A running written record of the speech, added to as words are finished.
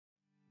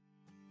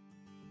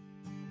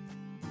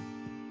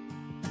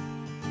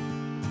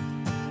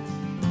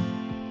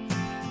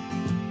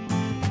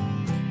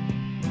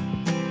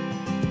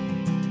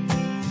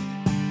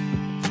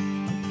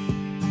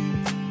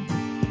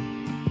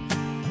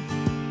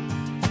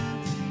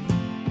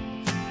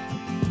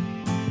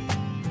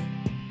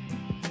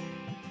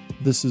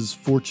This is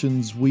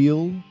Fortune's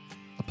Wheel,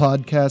 a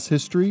podcast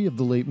history of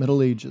the late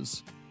Middle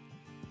Ages.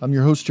 I'm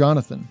your host,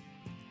 Jonathan,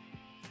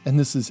 and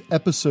this is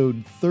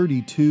episode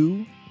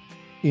 32,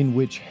 in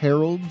which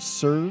Harold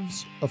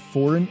serves a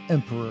foreign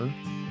emperor,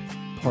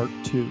 part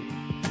 2.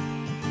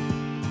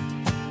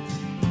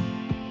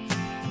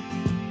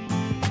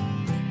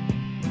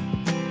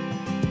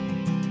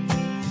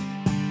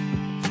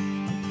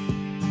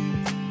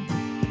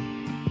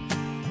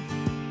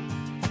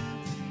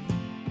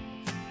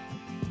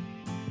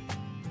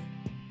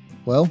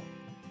 Well,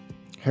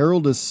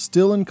 Harold is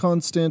still in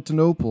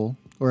Constantinople,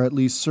 or at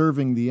least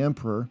serving the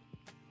emperor.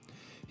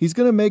 He's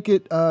going to make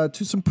it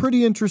to some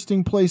pretty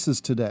interesting places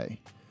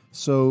today.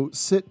 So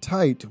sit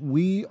tight.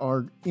 We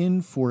are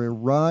in for a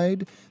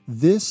ride.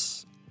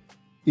 This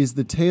is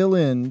the tail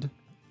end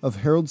of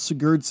Harold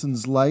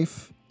Sigurdsson's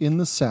life in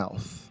the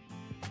South.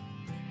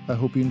 I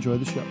hope you enjoy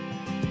the show.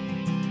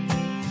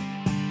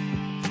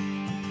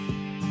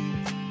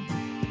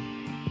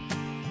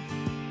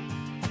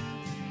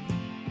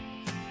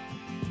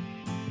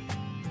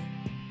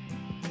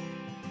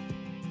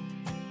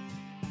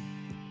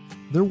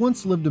 There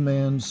once lived a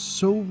man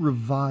so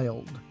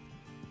reviled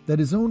that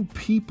his own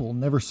people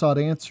never sought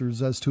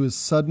answers as to his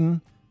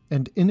sudden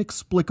and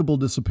inexplicable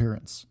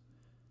disappearance.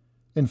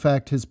 In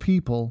fact, his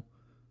people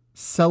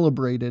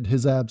celebrated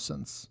his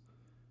absence.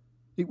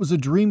 It was a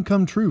dream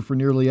come true for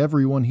nearly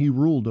everyone he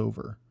ruled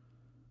over.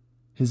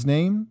 His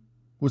name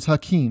was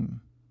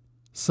Hakim,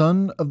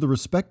 son of the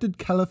respected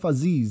Caliph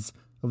Aziz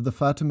of the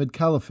Fatimid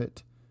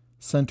Caliphate,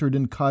 centered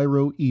in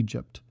Cairo,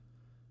 Egypt.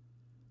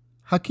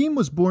 Hakim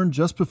was born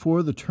just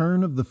before the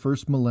turn of the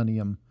first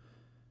millennium,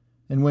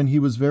 and when he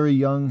was very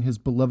young, his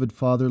beloved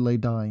father lay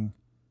dying.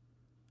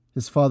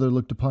 His father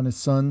looked upon his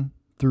son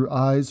through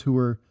eyes who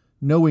were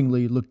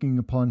knowingly looking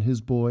upon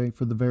his boy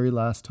for the very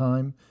last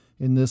time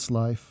in this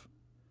life,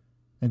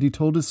 and he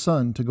told his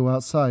son to go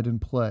outside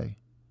and play.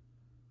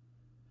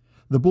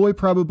 The boy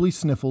probably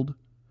sniffled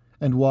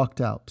and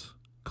walked out,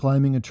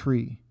 climbing a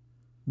tree,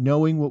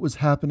 knowing what was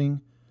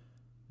happening,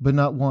 but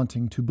not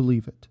wanting to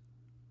believe it.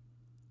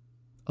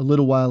 A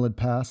little while had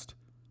passed.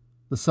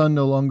 The sun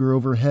no longer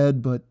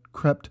overhead, but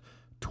crept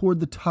toward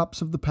the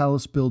tops of the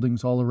palace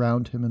buildings all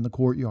around him in the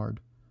courtyard.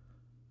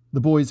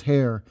 The boy's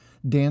hair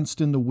danced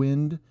in the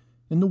wind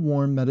in the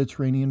warm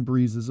Mediterranean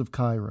breezes of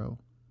Cairo.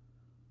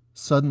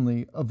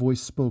 Suddenly, a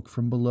voice spoke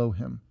from below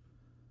him.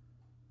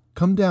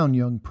 "Come down,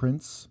 young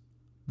prince,"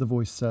 the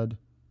voice said.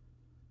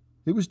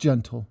 It was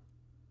gentle.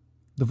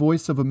 The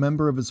voice of a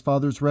member of his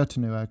father's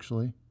retinue,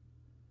 actually.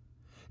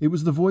 It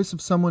was the voice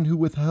of someone who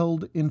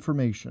withheld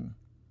information.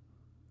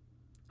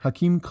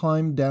 Hakim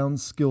climbed down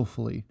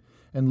skillfully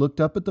and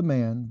looked up at the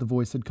man the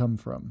voice had come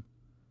from.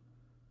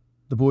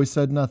 The boy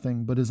said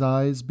nothing, but his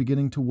eyes,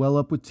 beginning to well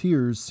up with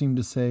tears, seemed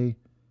to say,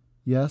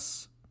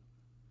 "Yes."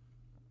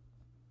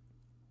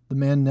 The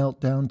man knelt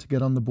down to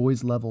get on the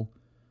boy's level,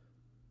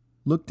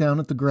 looked down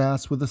at the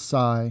grass with a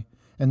sigh,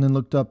 and then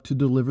looked up to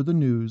deliver the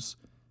news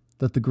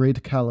that the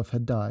great Caliph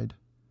had died.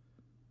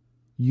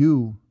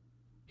 "You,"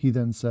 he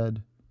then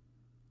said,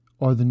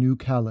 "are the new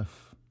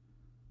Caliph,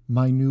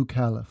 my new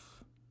Caliph."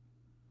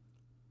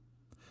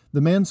 The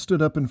man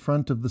stood up in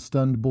front of the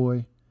stunned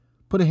boy,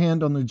 put a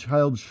hand on the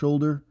child's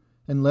shoulder,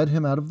 and led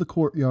him out of the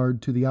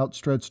courtyard to the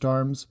outstretched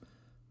arms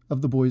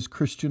of the boy's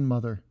Christian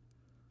mother,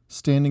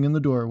 standing in the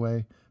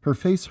doorway, her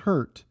face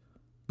hurt,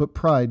 but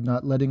pride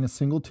not letting a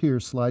single tear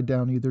slide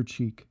down either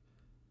cheek.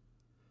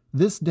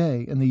 This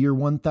day, in the year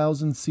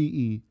 1000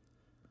 CE,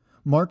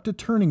 marked a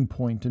turning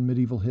point in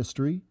medieval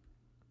history,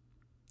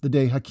 the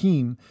day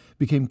Hakim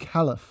became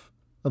Caliph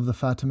of the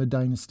Fatimid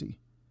dynasty.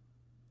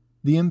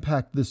 The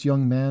impact this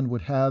young man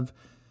would have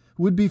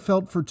would be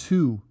felt for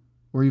 2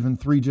 or even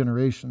 3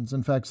 generations.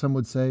 In fact, some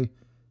would say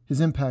his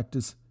impact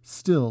is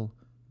still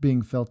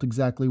being felt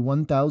exactly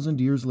 1,000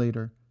 years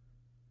later.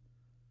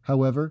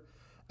 However,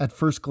 at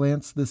first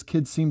glance, this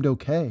kid seemed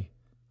okay.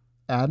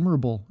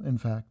 Admirable, in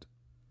fact.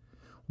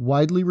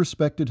 Widely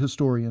respected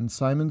historian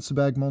Simon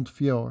Sebag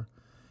Montefiore,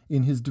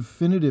 in his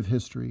definitive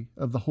history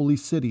of the Holy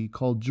City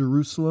called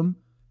Jerusalem,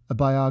 a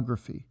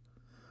Biography,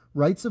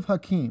 writes of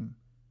Hakim.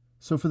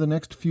 So for the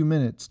next few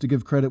minutes, to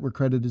give credit where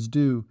credit is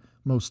due,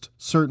 most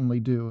certainly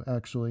due,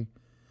 actually,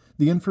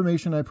 the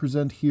information I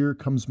present here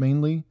comes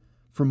mainly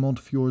from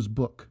Montefiore's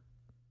book.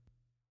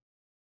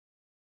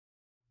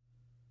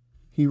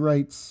 He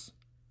writes,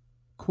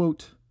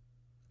 quote,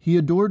 "He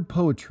adored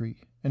poetry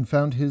and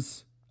found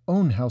his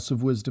own house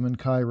of wisdom in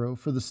Cairo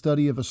for the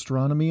study of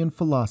astronomy and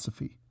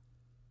philosophy.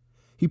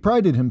 He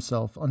prided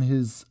himself on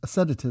his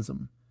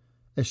asceticism,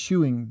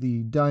 eschewing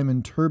the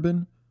diamond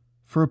turban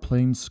for a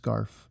plain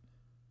scarf.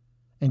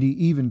 And he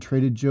even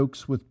traded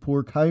jokes with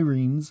poor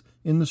Cairenes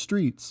in the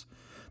streets.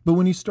 But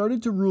when he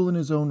started to rule in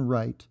his own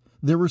right,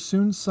 there were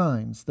soon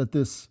signs that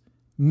this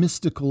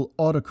mystical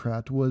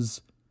autocrat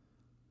was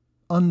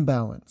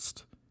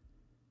unbalanced.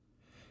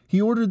 He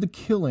ordered the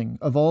killing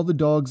of all the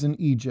dogs in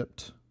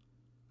Egypt,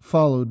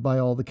 followed by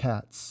all the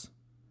cats.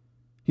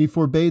 He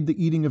forbade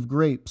the eating of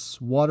grapes,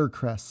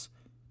 watercress,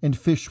 and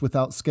fish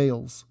without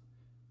scales.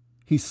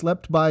 He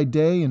slept by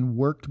day and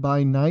worked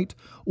by night,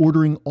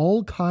 ordering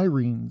all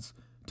Cairns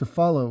to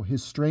follow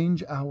his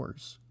strange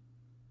hours.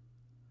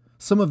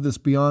 Some of this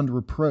beyond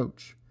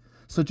reproach,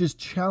 such as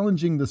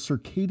challenging the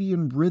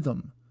circadian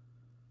rhythm,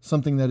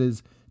 something that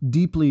is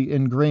deeply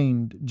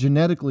ingrained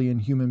genetically in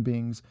human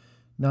beings,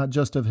 not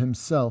just of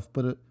himself,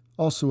 but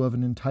also of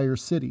an entire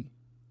city.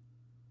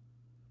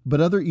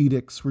 But other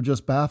edicts were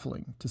just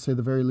baffling, to say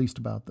the very least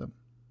about them.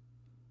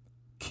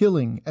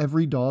 Killing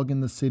every dog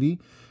in the city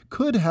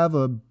could have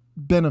a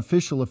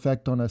beneficial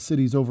effect on a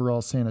city's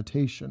overall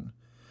sanitation,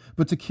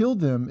 but to kill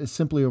them is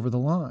simply over the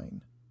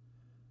line.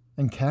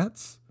 And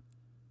cats?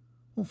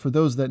 Well, for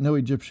those that know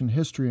Egyptian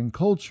history and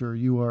culture,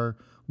 you are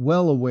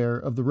well aware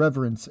of the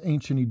reverence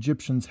ancient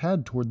Egyptians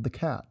had toward the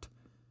cat.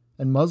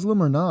 And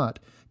Muslim or not,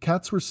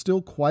 cats were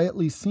still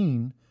quietly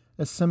seen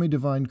as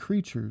semi-divine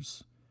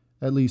creatures,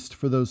 at least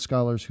for those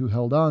scholars who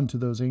held on to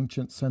those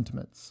ancient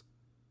sentiments.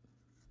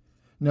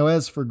 Now,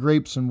 as for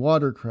grapes and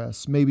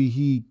watercress, maybe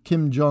he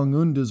Kim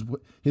Jong-un'd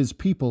his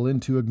people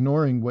into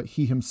ignoring what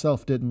he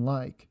himself didn't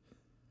like.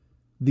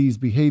 These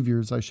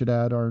behaviors, I should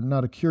add, are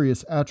not a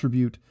curious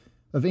attribute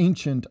of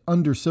ancient,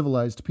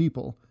 under-civilized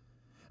people.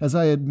 As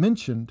I had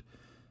mentioned,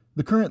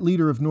 the current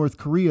leader of North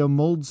Korea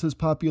molds his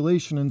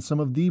population in some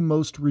of the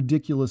most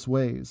ridiculous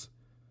ways,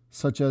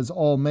 such as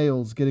all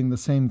males getting the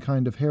same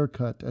kind of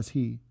haircut as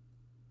he.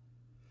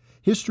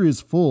 History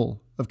is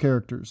full of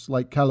characters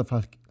like Caliph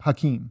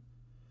Hakim.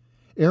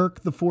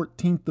 Eric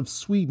XIV of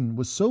Sweden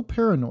was so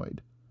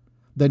paranoid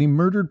that he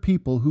murdered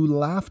people who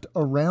laughed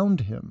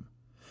around him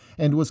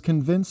and was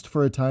convinced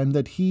for a time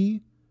that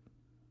he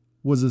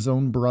was his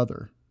own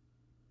brother.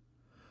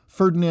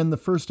 Ferdinand I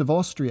of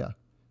Austria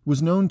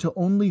was known to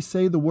only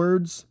say the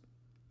words,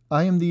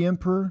 "I am the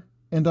emperor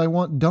and I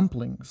want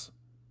dumplings."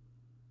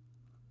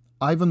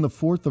 Ivan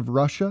IV of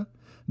Russia,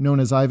 known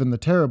as Ivan the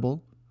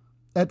Terrible,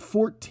 at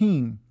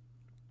 14,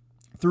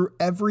 threw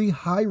every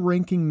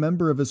high-ranking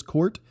member of his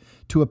court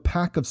to a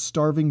pack of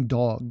starving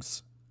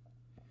dogs.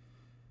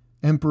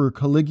 Emperor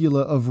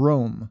Caligula of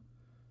Rome.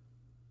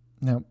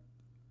 Now,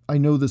 I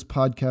know this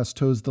podcast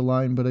toes the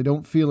line, but I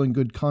don't feel in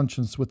good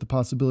conscience with the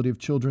possibility of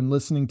children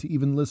listening to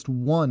even list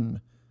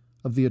one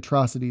of the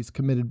atrocities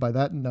committed by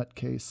that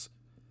nutcase.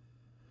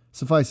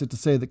 Suffice it to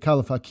say that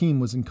Caliph Hakim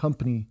was in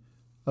company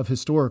of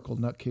historical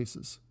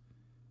nutcases.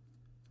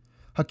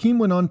 Hakim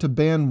went on to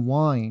ban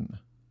wine,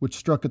 which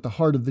struck at the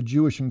heart of the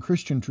Jewish and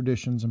Christian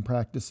traditions and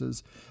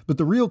practices, but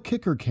the real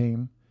kicker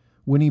came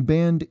when he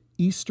banned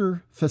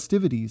Easter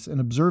festivities and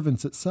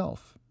observance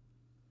itself.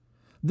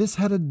 This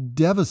had a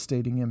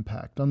devastating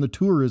impact on the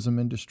tourism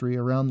industry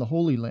around the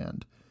Holy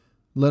Land,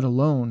 let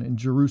alone in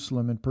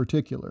Jerusalem in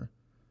particular.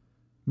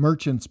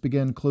 Merchants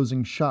began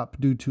closing shop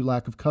due to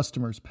lack of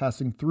customers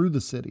passing through the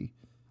city,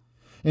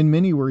 and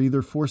many were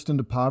either forced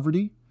into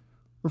poverty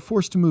or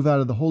forced to move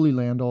out of the Holy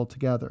Land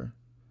altogether.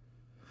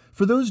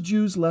 For those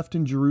Jews left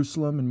in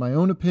Jerusalem, in my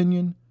own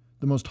opinion,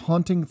 the most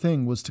haunting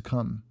thing was to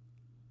come.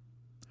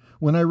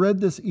 When I read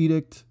this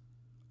edict,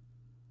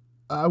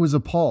 I was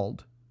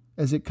appalled,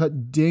 as it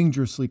cut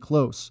dangerously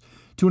close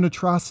to an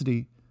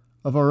atrocity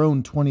of our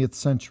own 20th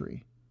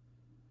century.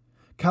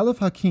 Caliph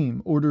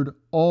Hakim ordered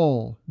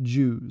all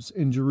Jews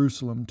in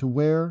Jerusalem to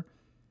wear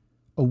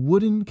a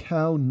wooden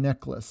cow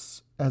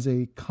necklace as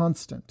a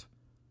constant,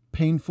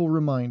 painful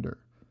reminder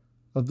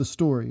of the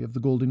story of the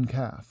golden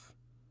calf.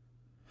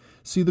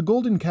 See, the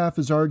golden calf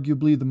is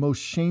arguably the most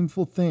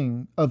shameful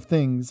thing of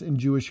things in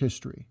Jewish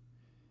history.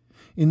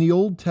 In the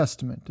Old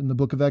Testament, in the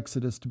book of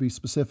Exodus to be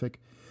specific,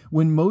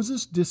 when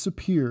Moses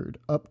disappeared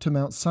up to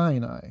Mount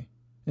Sinai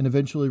and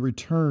eventually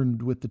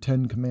returned with the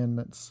 10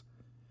 Commandments,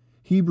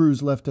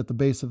 Hebrews left at the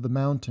base of the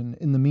mountain,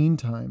 in the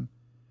meantime,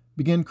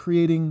 began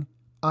creating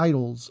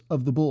idols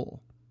of the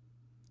bull.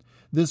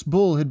 This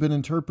bull had been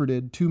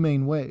interpreted two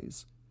main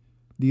ways: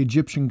 the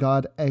Egyptian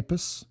god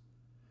Apis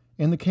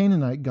and the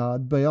Canaanite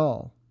god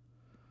Baal.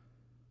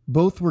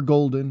 Both were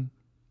golden,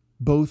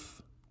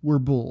 both were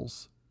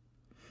bulls.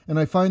 And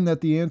I find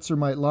that the answer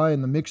might lie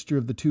in the mixture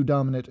of the two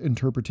dominant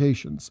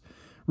interpretations.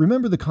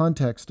 Remember the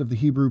context of the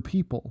Hebrew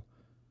people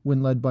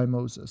when led by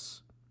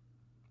Moses.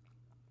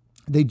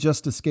 They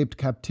just escaped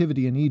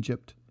captivity in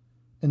Egypt,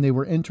 and they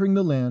were entering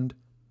the land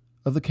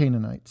of the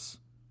Canaanites.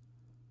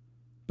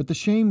 But the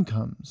shame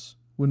comes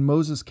when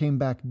Moses came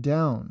back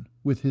down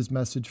with his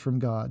message from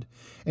God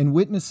and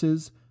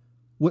witnesses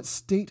what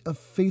state of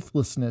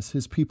faithlessness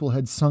his people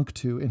had sunk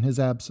to in his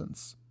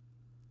absence.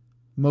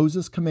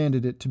 Moses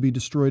commanded it to be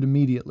destroyed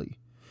immediately,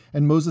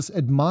 and Moses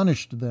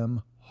admonished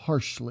them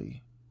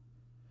harshly.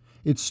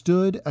 It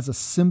stood as a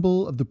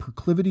symbol of the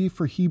proclivity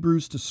for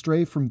Hebrews to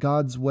stray from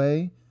God's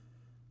way,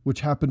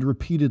 which happened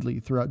repeatedly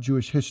throughout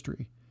Jewish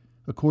history,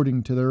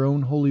 according to their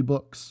own holy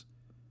books.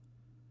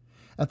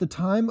 At the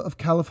time of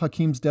Caliph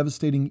Hakim's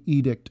devastating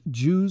edict,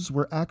 Jews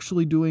were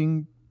actually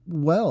doing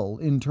well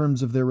in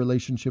terms of their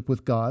relationship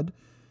with God,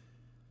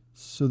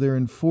 so their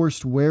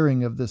enforced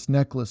wearing of this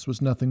necklace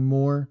was nothing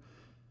more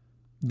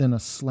than a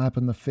slap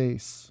in the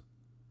face.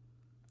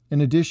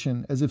 In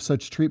addition, as if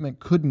such treatment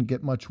couldn't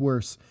get much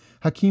worse,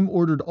 Hakim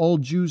ordered all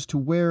Jews to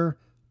wear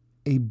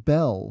a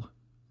bell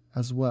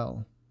as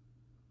well.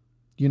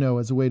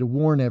 As a way to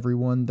warn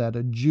everyone that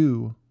a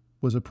Jew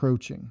was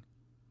approaching.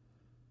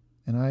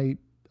 And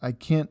I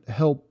can't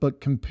help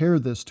but compare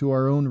this to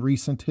our own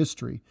recent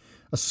history,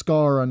 a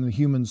scar on the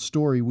human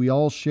story we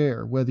all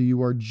share, whether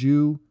you are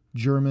Jew,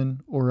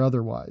 German, or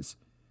otherwise.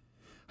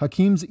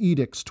 Hakim's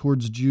edicts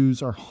towards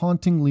Jews are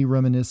hauntingly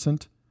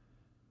reminiscent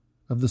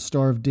of the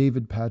Star of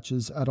David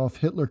patches Adolf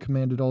Hitler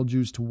commanded all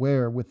Jews to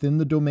wear within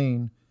the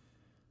domain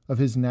of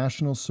his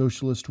National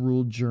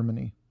Socialist-ruled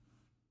Germany.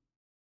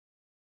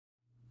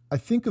 I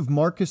think of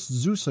Markus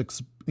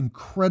Zusak's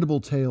incredible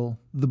tale,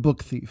 The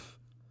Book Thief.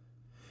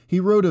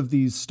 He wrote of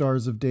these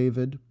Stars of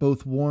David,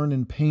 both worn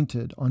and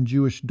painted on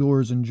Jewish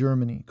doors in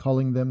Germany,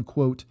 calling them,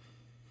 quote,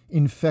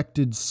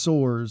 infected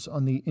sores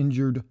on the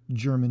injured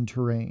German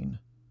terrain,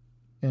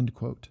 end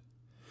quote.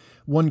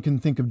 One can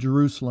think of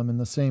Jerusalem in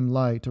the same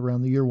light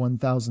around the year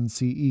 1000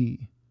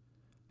 CE.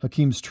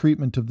 Hakim's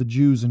treatment of the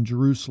Jews in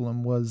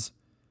Jerusalem was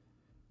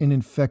an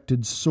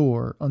infected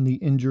sore on the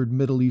injured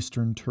Middle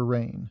Eastern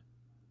terrain.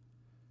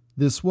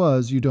 This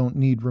was, you don't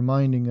need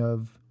reminding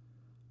of,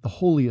 the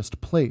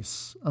holiest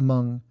place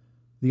among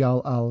the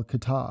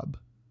Al-Kitab,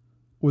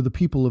 or the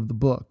people of the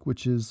book,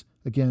 which is,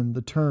 again,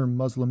 the term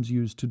Muslims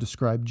use to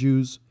describe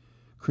Jews,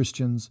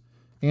 Christians,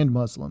 and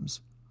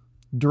Muslims,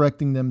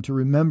 directing them to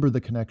remember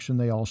the connection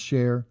they all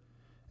share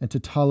and to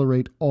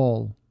tolerate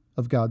all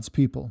of God's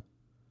people.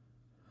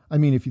 I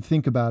mean, if you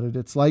think about it,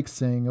 it's like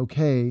saying,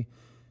 okay,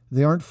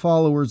 they aren't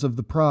followers of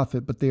the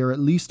prophet, but they are at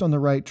least on the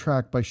right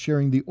track by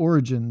sharing the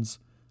origins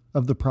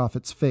of the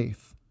prophet's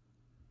faith.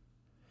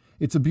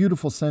 It's a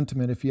beautiful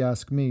sentiment, if you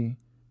ask me,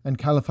 and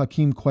Caliph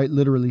Hakim quite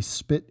literally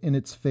spit in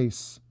its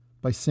face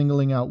by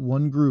singling out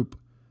one group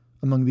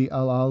among the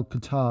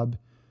Al-Kitab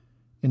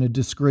in a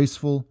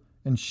disgraceful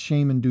and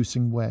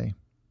shame-inducing way.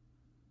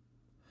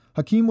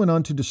 Hakim went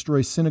on to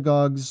destroy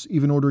synagogues,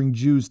 even ordering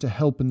Jews to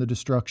help in the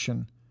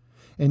destruction,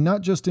 and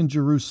not just in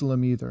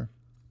Jerusalem either,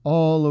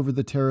 all over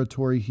the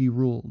territory he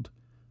ruled,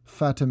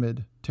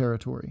 Fatimid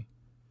territory.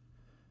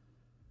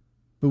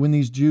 But when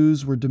these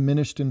Jews were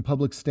diminished in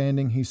public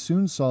standing, he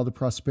soon saw the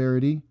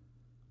prosperity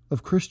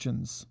of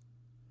Christians.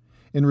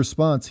 In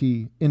response,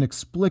 he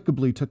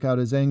inexplicably took out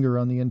his anger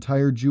on the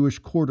entire Jewish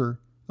quarter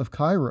of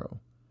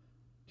Cairo.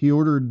 He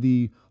ordered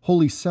the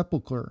Holy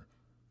Sepulchre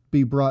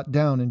be brought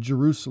down in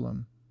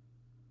Jerusalem.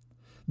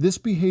 This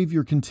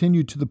behavior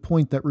continued to the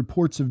point that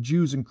reports of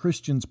Jews and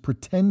Christians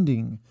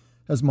pretending,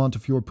 as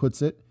Montefiore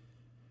puts it,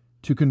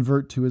 to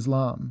convert to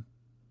Islam.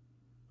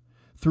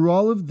 Through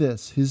all of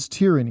this, his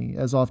tyranny,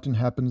 as often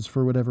happens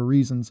for whatever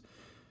reasons,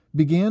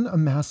 began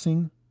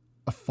amassing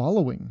a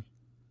following.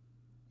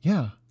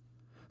 Yeah,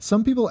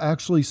 some people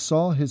actually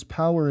saw his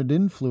power and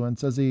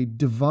influence as a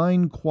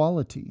divine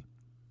quality.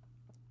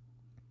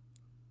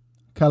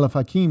 Caliph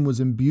Hakim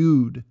was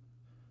imbued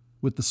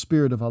with the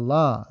spirit of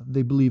Allah.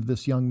 They believed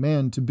this young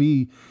man to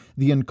be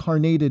the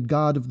incarnated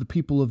God of the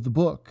people of the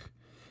book.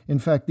 In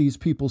fact, these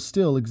people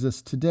still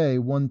exist today,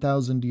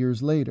 1,000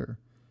 years later,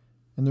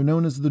 and they're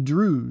known as the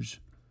Druze,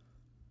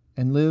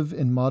 and live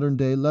in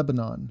modern-day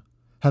Lebanon,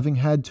 having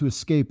had to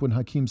escape when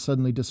Hakim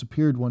suddenly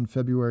disappeared one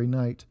February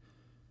night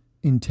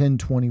in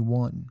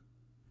 1021.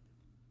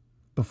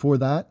 Before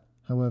that,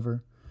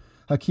 however,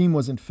 Hakim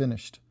wasn't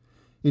finished.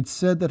 It's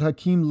said that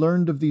Hakim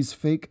learned of these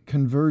fake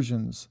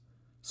conversions,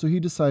 so he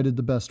decided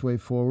the best way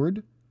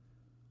forward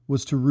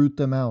was to root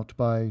them out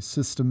by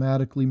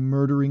systematically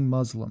murdering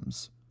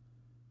Muslims.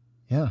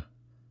 Yeah,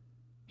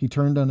 he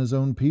turned on his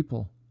own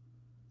people,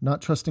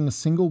 not trusting a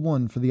single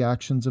one for the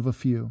actions of a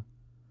few.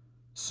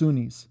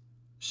 Sunnis,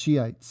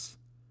 Shiites,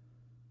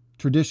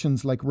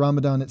 traditions like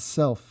Ramadan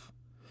itself,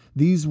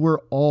 these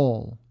were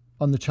all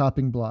on the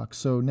chopping block,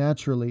 so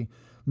naturally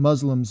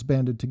Muslims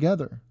banded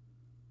together,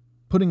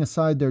 putting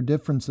aside their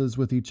differences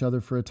with each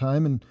other for a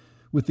time and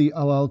with the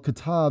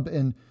Al-Kitab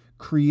and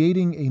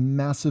creating a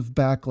massive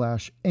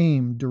backlash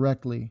aimed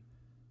directly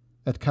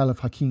at Caliph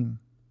Hakim.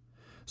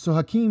 So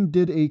Hakim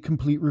did a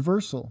complete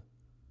reversal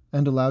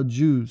and allowed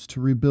Jews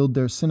to rebuild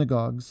their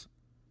synagogues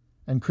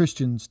and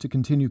Christians to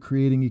continue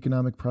creating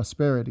economic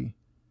prosperity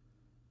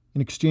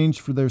in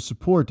exchange for their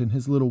support in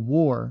his little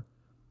war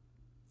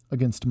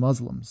against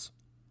Muslims.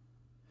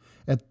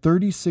 At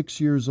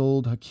 36 years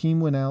old, Hakim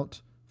went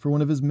out for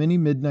one of his many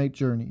midnight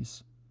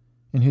journeys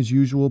in his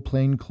usual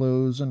plain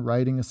clothes and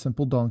riding a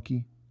simple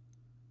donkey.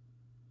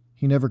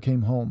 He never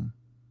came home.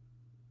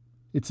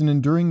 It's an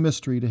enduring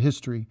mystery to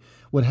history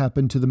what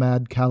happened to the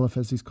mad caliph,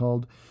 as he's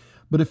called,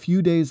 but a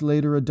few days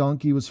later a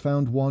donkey was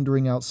found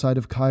wandering outside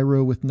of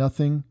Cairo with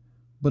nothing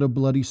but a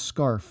bloody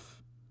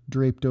scarf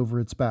draped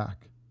over its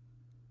back.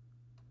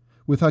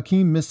 With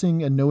Hakim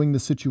missing and knowing the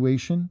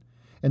situation,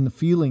 and the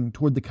feeling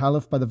toward the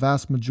caliph by the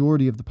vast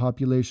majority of the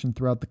population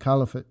throughout the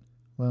caliphate,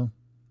 well,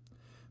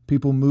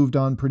 people moved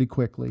on pretty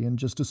quickly and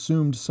just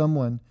assumed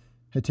someone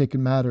had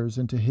taken matters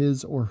into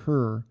his or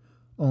her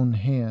own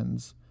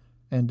hands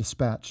and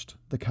dispatched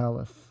the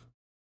caliph.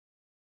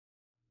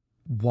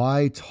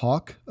 Why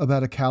talk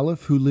about a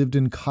caliph who lived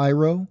in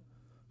Cairo,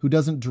 who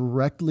doesn't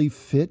directly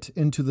fit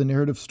into the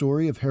narrative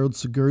story of Harald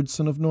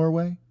Sigurdsson of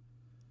Norway?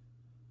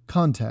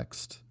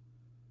 Context.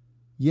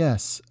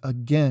 Yes,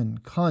 again,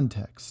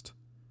 context.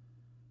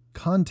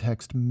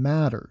 Context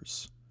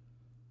matters.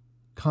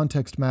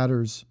 Context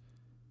matters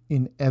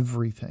in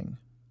everything.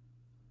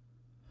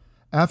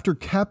 After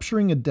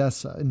capturing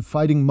Edessa and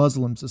fighting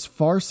Muslims as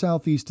far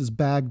southeast as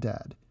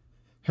Baghdad,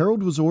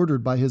 Harold was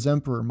ordered by his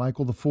emperor,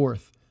 Michael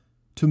IV,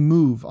 to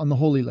move on the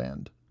Holy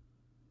Land,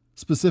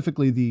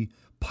 specifically the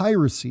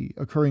piracy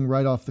occurring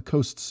right off the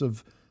coasts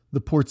of the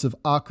ports of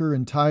Acre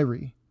and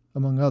Tyre,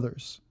 among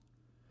others.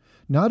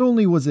 Not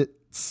only was it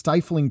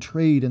stifling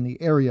trade in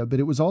the area, but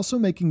it was also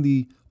making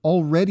the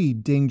already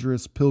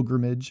dangerous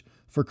pilgrimage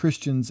for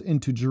Christians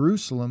into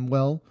Jerusalem,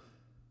 well,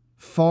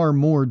 far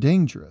more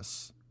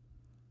dangerous.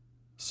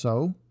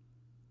 So,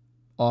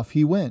 off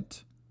he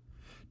went,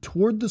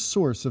 toward the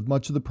source of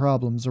much of the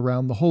problems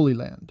around the Holy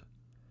Land.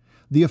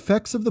 The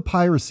effects of the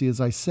piracy,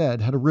 as I said,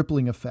 had a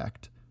rippling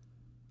effect.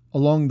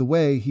 Along the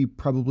way, he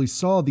probably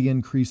saw the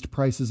increased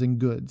prices in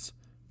goods,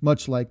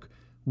 much like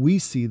we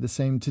see the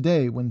same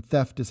today when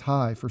theft is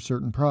high for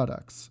certain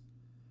products.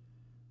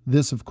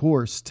 This, of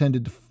course,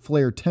 tended to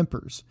flare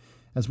tempers,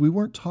 as we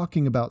weren't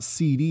talking about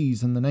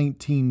CDs in the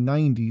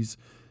 1990s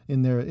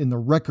in the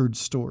record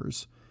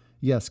stores.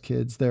 Yes,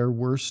 kids, there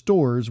were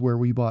stores where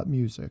we bought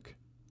music.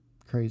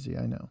 Crazy,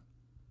 I know.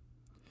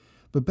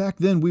 But back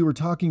then, we were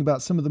talking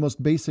about some of the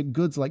most basic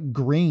goods like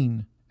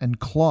grain and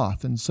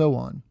cloth and so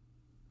on.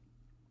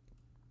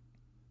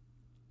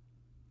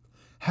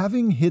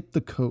 Having hit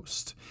the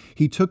coast,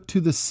 he took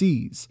to the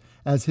seas,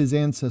 as his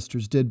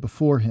ancestors did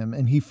before him,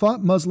 and he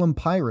fought Muslim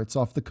pirates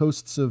off the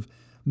coasts of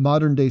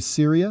modern-day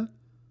Syria,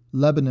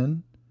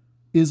 Lebanon,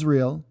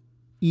 Israel,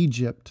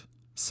 Egypt,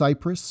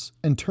 Cyprus,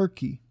 and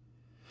Turkey,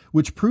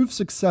 which proved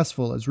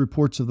successful as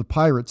reports of the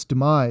pirates'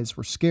 demise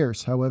were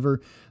scarce. However,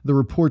 the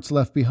reports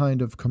left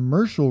behind of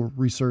commercial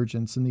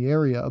resurgence in the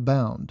area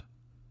abound.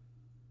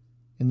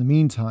 In the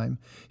meantime,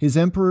 his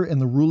emperor and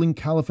the ruling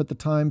caliph at the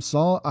time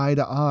saw eye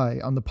to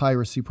eye on the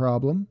piracy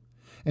problem,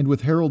 and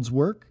with Harold's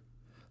work,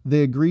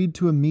 they agreed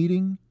to a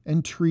meeting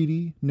and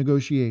treaty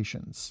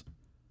negotiations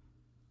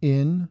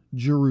in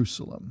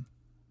Jerusalem.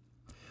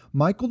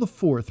 Michael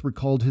IV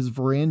recalled his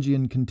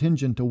Varangian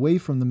contingent away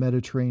from the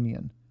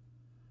Mediterranean.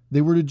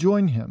 They were to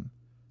join him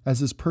as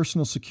his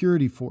personal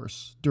security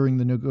force during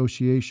the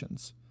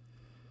negotiations.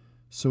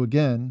 So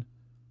again,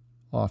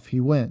 off he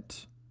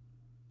went,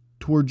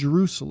 toward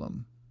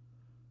Jerusalem,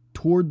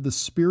 toward the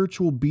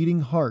spiritual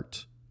beating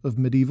heart of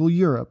medieval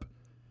Europe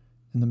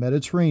and the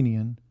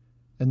Mediterranean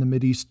and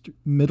the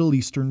Middle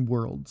Eastern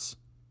worlds.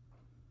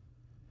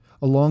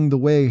 Along the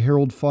way,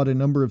 Harold fought a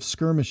number of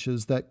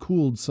skirmishes that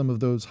cooled some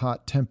of those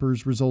hot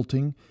tempers,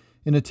 resulting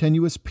in a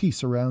tenuous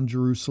peace around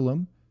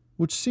Jerusalem,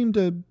 which seemed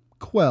to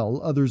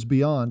quell others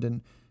beyond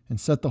and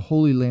set the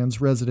Holy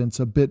Land's residents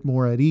a bit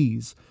more at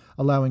ease,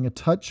 allowing a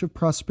touch of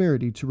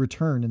prosperity to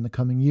return in the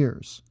coming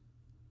years.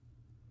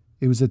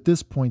 It was at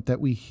this point that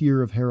we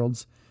hear of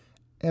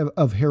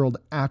Harold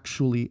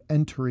actually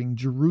entering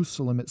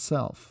Jerusalem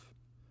itself.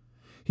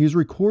 He is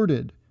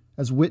recorded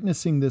as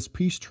witnessing this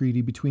peace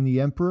treaty between the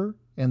emperor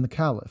and the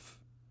caliph.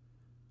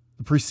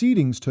 The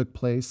proceedings took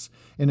place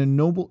in a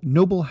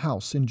noble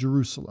house in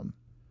Jerusalem.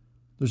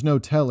 There's no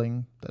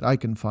telling, that I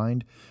can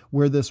find,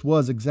 where this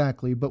was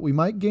exactly, but we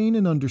might gain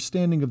an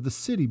understanding of the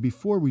city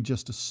before we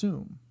just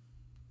assume.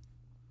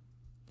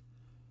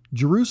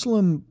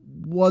 Jerusalem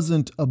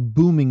wasn't a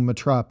booming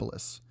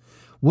metropolis.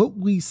 What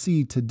we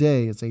see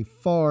today is a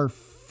far,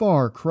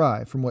 far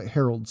cry from what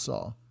Harold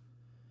saw.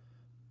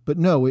 But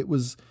no, it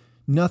was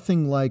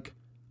nothing like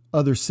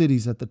other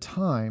cities at the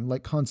time,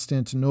 like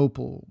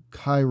Constantinople,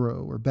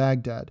 Cairo, or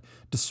Baghdad,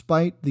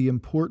 despite the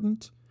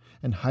important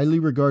and highly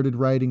regarded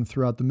writing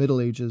throughout the Middle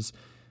Ages,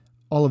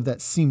 all of that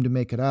seemed to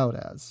make it out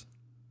as.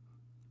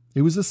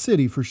 It was a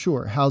city for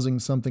sure, housing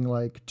something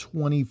like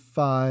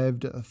 25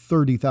 to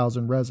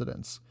 30,000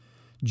 residents.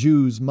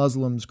 Jews,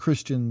 Muslims,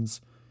 Christians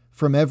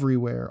from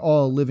everywhere,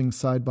 all living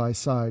side by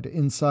side,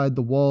 inside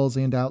the walls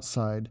and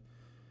outside.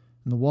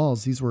 And the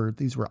walls, these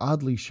were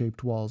oddly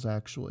shaped walls,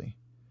 actually.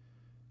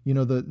 You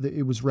know,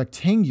 it was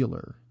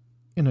rectangular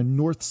in a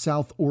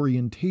north-south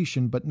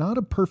orientation, but not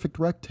a perfect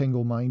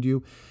rectangle, mind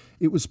you.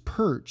 It was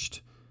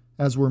perched,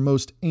 as were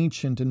most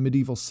ancient and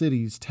medieval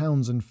cities,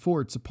 towns, and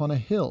forts, upon a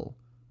hill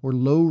or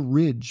low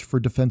ridge for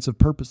defensive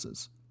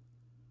purposes.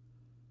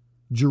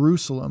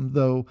 Jerusalem,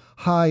 though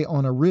high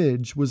on a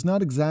ridge, was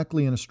not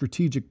exactly in a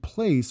strategic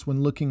place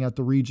when looking at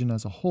the region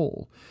as a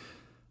whole.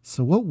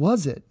 So what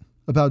was it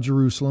about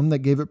Jerusalem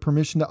that gave it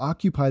permission to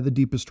occupy the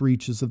deepest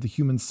reaches of the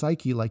human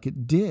psyche like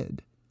it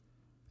did,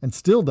 and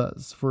still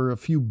does for a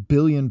few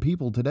billion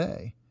people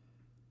today?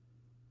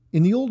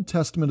 In the Old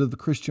Testament of the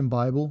Christian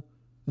Bible,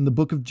 in the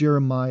book of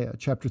Jeremiah,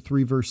 chapter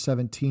 3, verse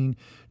 17,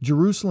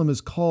 Jerusalem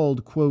is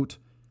called, quote,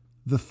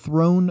 the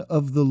throne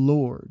of the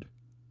Lord,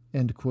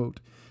 end quote,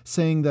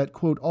 saying that,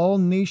 quote, all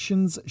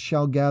nations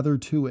shall gather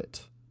to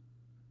it,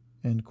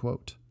 end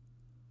quote.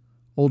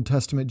 Old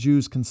Testament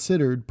Jews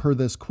considered, per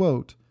this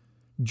quote,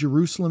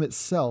 Jerusalem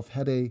itself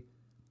had a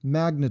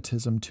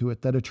magnetism to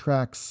it that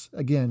attracts,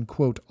 again,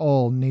 quote,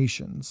 all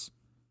nations.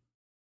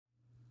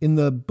 In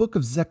the book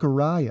of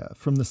Zechariah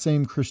from the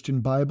same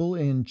Christian Bible,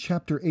 in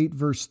chapter 8,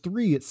 verse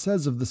 3, it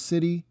says of the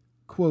city,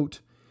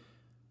 quote,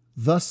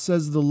 "Thus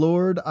says the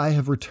Lord, I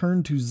have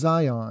returned to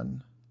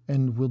Zion,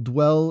 and will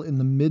dwell in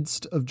the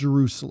midst of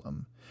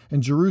Jerusalem.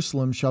 And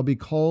Jerusalem shall be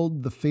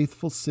called the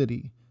faithful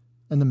city,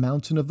 and the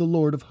mountain of the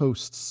Lord of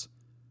hosts,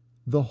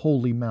 the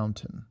holy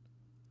mountain."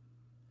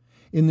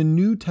 In the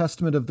New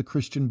Testament of the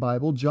Christian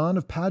Bible, John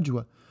of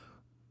Padua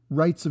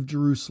writes of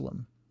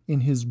Jerusalem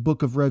in his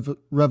book of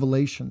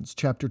Revelations,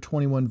 chapter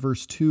 21,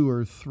 verse 2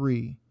 or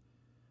 3,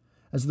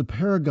 as the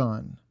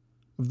paragon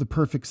of the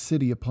perfect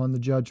city upon the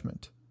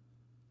judgment.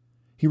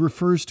 He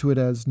refers to it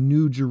as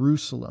New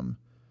Jerusalem,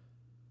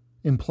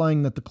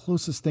 implying that the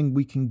closest thing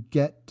we can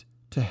get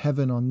to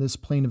heaven on this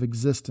plane of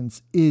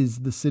existence is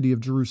the city of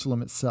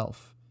Jerusalem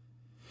itself.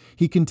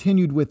 He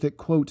continued with it,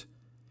 quote,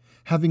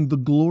 "Having the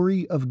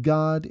glory of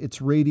God,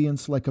 its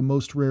radiance like a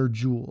most rare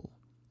jewel,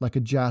 like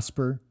a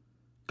jasper,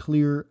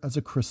 clear as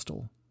a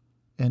crystal,"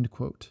 end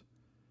quote,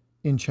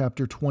 in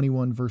chapter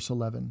 21, verse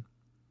 11.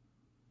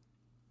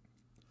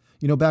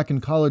 You know, back in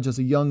college as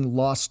a young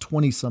lost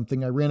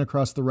 20-something, I ran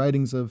across the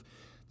writings of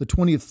the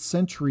 20th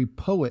century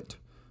poet,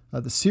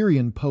 the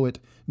Syrian poet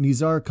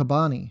Nizar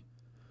Qabbani,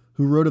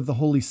 who wrote of the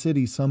holy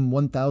city some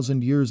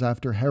 1,000 years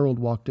after Harold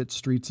walked its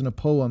streets in a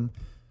poem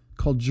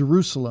called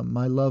Jerusalem,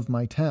 My Love,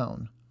 My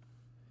Town.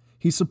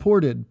 He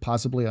supported,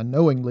 possibly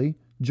unknowingly,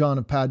 John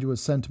of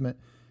Padua's sentiment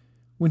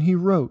when he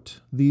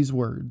wrote these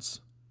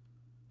words,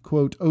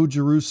 quote, "O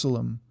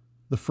Jerusalem,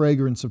 the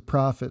fragrance of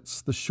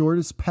prophets, the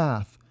shortest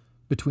path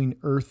between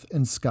earth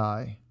and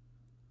sky,"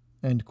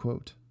 end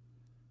quote.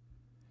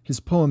 His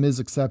poem is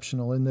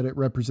exceptional in that it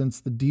represents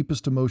the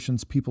deepest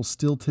emotions people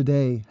still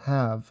today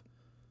have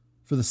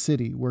for the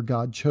city where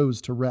God chose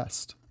to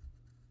rest.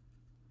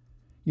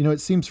 You know,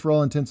 it seems for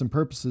all intents and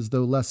purposes,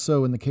 though less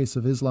so in the case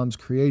of Islam's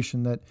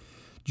creation, that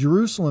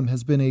Jerusalem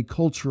has been a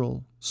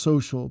cultural,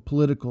 social,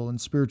 political, and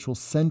spiritual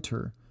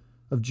center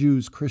of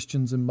Jews,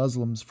 Christians, and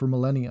Muslims for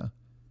millennia.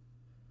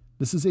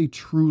 This is a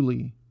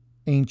truly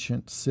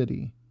ancient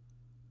city.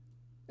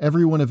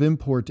 Everyone of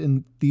import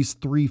in these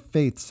three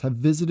faiths have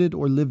visited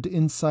or lived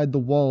inside the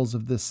walls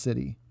of this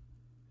city.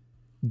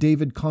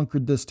 David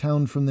conquered this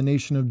town from the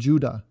nation of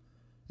Judah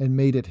and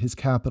made it his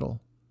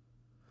capital.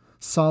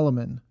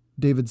 Solomon,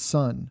 David's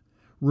son,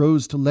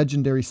 rose to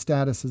legendary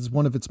status as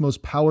one of its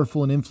most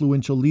powerful and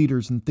influential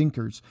leaders and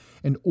thinkers,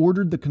 and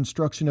ordered the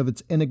construction of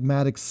its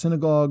enigmatic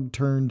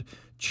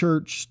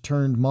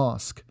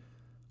synagogue-turned-church-turned-mosque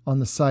on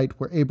the site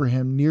where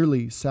Abraham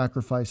nearly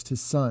sacrificed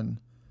his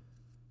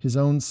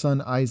own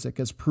son Isaac,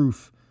 as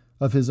proof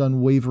of his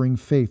unwavering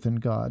faith in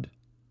God.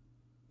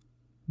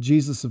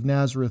 Jesus of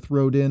Nazareth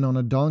rode in on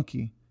a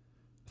donkey,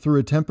 threw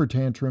a temper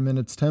tantrum in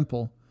its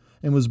temple,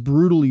 and was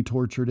brutally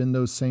tortured in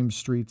those same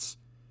streets,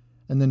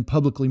 and then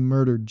publicly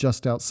murdered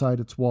just outside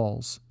its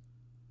walls.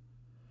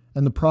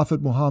 And the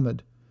Prophet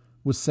Muhammad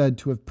was said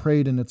to have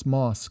prayed in its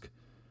mosque,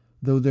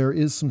 though there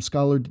is some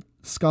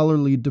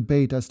scholarly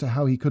debate as to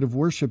how he could have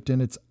worshipped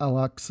in its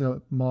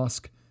Al-Aqsa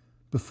mosque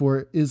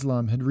before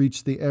Islam had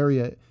reached the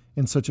area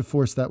in such a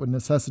force that would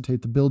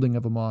necessitate the building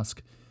of a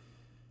mosque.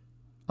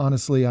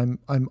 Honestly,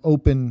 I'm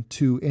open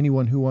to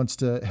anyone who wants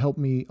to help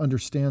me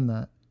understand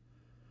that.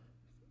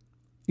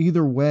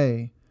 Either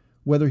way,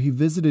 whether he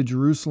visited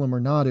Jerusalem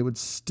or not, it would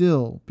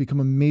still become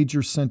a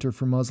major center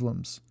for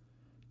Muslims.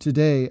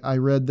 Today, I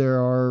read there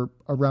are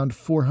around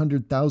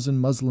 400,000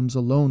 Muslims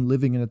alone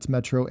living in its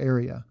metro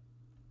area.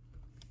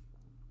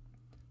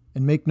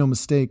 And make no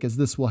mistake, as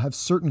this will have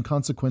certain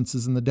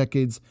consequences in the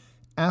decades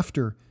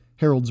after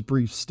Harold's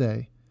brief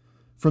stay.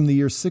 From the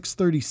year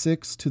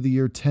 636 to the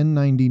year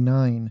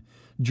 1099,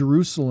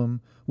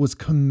 Jerusalem was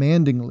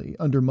commandingly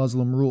under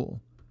Muslim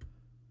rule.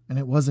 And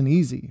it wasn't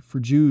easy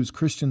for Jews,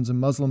 Christians, and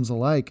Muslims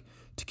alike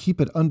to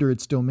keep it under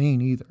its domain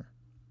either.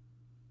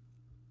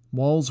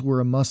 Walls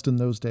were a must in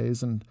those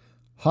days, and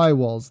high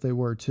walls they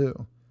were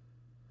too.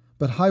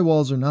 But high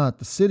walls or not,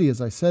 the city, as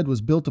I said,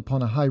 was built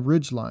upon a high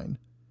ridgeline.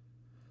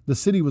 The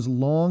city was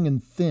long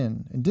and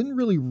thin and didn't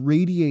really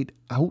radiate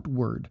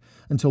outward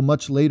until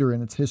much later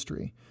in its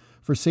history,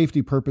 for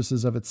safety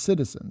purposes of its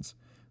citizens,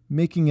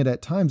 making it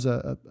at times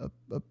a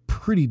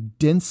pretty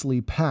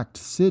densely packed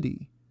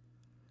city.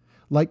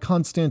 Like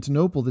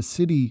Constantinople, the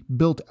city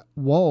built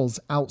walls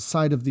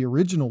outside of the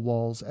original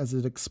walls as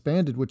it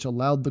expanded, which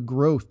allowed the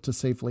growth to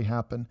safely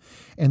happen,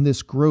 and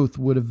this growth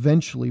would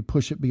eventually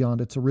push it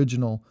beyond its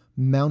original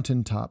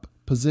mountaintop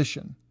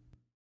position.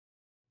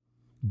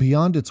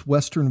 Beyond its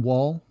western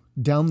wall,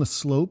 down the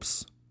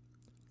slopes,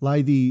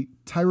 lie the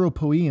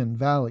Tyropoeon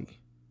Valley.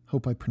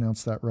 Hope I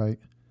pronounced that right.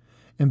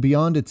 And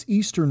beyond its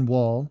eastern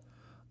wall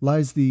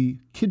lies the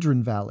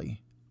Kidron Valley.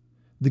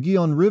 The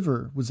Gihon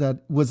River was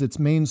its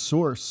main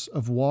source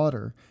of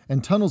water,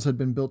 and tunnels had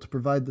been built to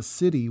provide the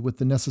city with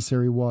the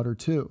necessary water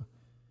too.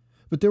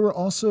 But there were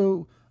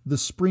also the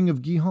Spring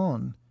of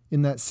Gihon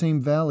in that same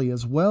valley,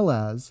 as well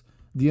as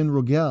the En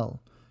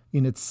Rogel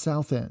in its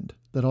south end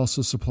that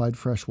also supplied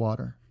fresh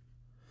water.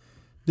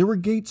 There were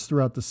gates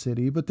throughout the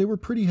city, but they were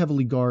pretty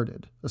heavily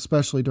guarded,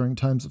 especially during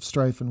times of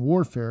strife and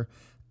warfare,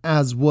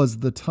 as was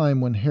the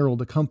time when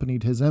Harold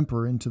accompanied his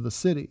emperor into the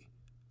city.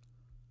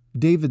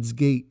 David's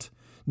Gate,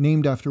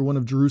 named after one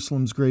of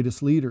Jerusalem's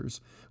greatest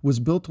leaders, was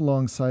built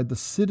alongside the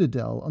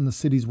citadel on the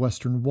city's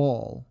western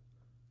wall.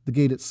 The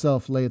gate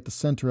itself lay at the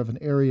center of an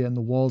area in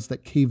the walls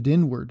that caved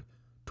inward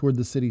toward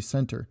the city's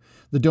center,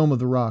 the Dome of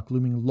the Rock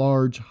looming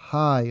large,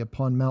 high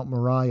upon Mount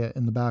Moriah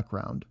in the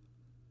background.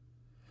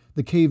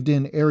 The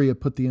caved-in area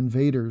put the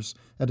invaders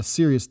at a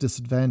serious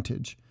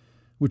disadvantage,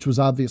 which was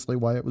obviously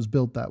why it was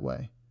built that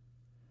way.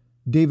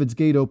 David's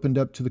Gate opened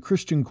up to the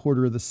Christian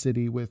quarter of the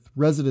city, with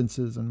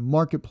residences and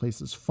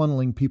marketplaces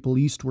funneling people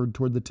eastward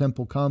toward the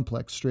temple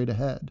complex straight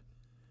ahead.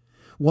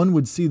 One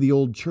would see the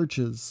old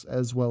churches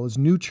as well as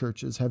new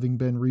churches having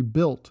been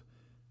rebuilt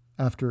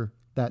after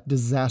that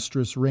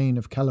disastrous reign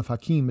of Caliph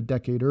Hakim a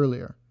decade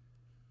earlier.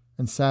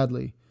 And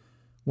sadly,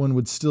 one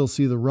would still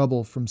see the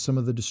rubble from some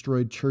of the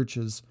destroyed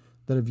churches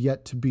that have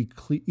yet to be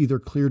either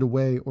cleared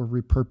away or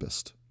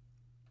repurposed.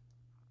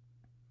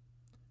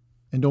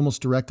 And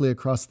almost directly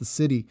across the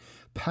city,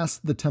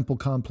 past the temple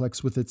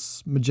complex with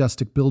its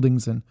majestic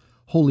buildings and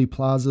holy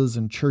plazas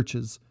and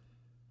churches,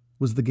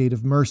 was the Gate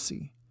of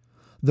Mercy,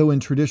 though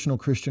in traditional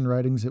Christian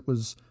writings it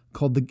was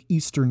called the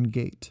Eastern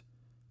Gate,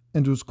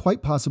 and was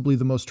quite possibly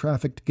the most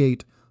trafficked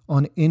gate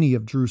on any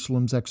of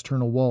Jerusalem's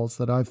external walls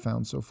that I've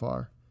found so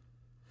far.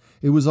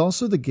 It was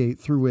also the gate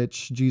through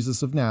which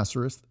Jesus of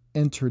Nazareth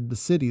entered the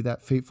city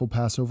that fateful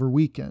Passover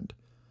weekend,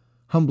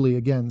 humbly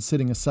again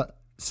sitting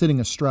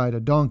astride a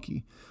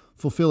donkey,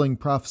 fulfilling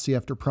prophecy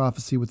after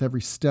prophecy with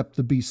every step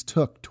the beast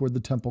took toward the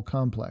temple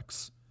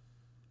complex.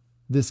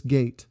 This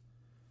gate,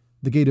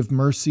 the Gate of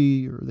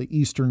Mercy, or the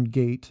Eastern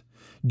Gate,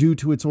 due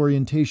to its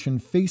orientation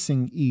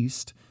facing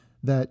east,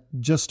 that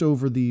just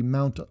over the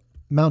Mount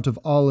of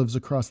Olives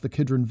across the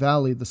Kidron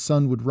Valley, the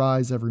sun would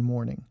rise every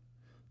morning.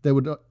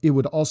 It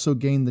would also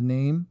gain the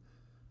name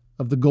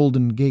of the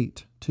Golden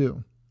Gate,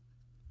 too.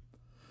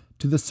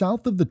 To the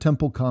south of the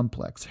temple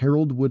complex,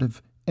 Harold would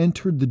have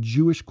entered the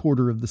Jewish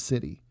quarter of the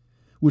city,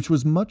 which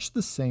was much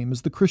the same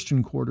as the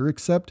Christian quarter,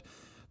 except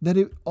that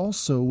it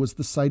also was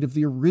the site of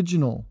the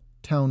original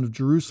town of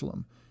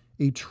Jerusalem,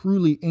 a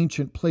truly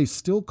ancient place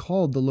still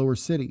called the Lower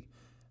City,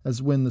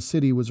 as when the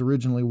city was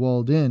originally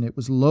walled in, it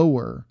was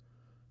lower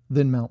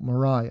than Mount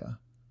Moriah.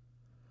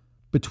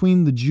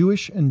 Between the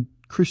Jewish and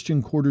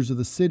Christian quarters of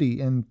the city,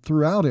 and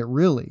throughout it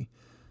really,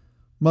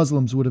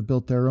 Muslims would have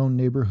built their own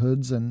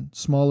neighborhoods and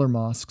smaller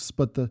mosques,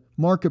 but the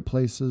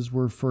marketplaces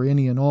were for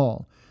any and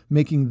all,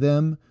 making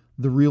them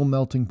the real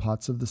melting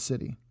pots of the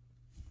city.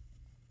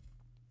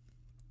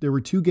 There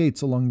were two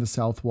gates along the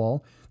south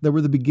wall that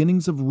were the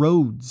beginnings of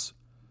roads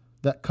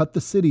that cut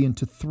the city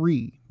into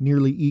three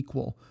nearly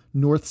equal,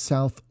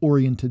 north-south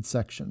oriented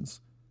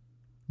sections.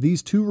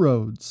 These two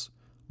roads,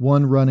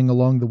 one running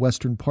along the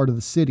western part of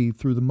the city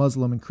through the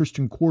Muslim and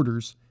Christian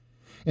quarters,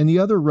 and the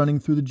other running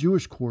through the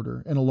Jewish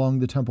quarter and along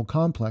the temple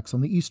complex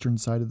on the eastern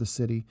side of the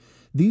city,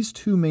 these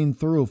two main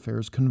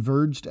thoroughfares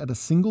converged at a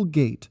single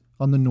gate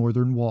on the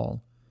northern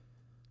wall,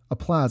 a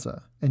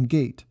plaza and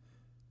gate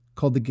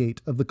called the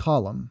Gate of the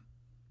Column.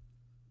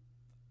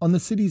 On the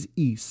city's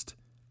east,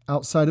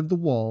 outside of the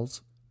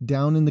walls,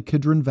 down in the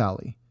Kidron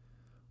Valley,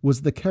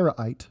 was the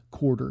Karaite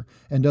quarter,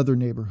 and other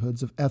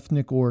neighborhoods of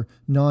ethnic or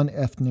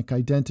non-ethnic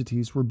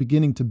identities were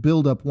beginning to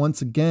build up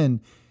once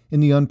again in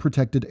the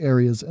unprotected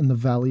areas in the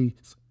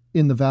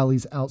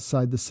valleys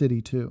outside the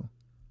city too.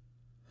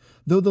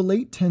 Though the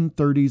late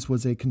 1030s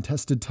was a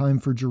contested time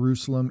for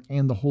Jerusalem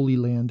and the Holy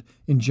Land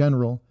in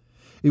general,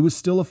 it was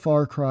still a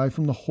far cry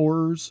from the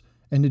horrors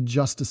and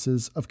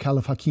injustices of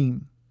Caliph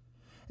Hakim.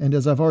 And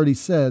as I've already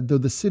said, though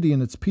the city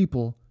and its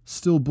people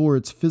still bore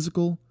its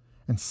physical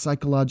and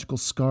psychological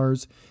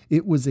scars,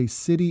 it was a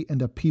city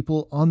and a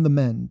people on the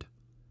mend.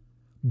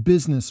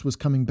 Business was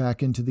coming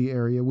back into the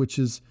area, which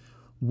is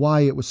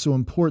why it was so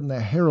important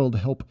that Harold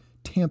help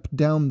tamp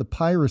down the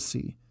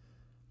piracy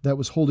that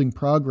was holding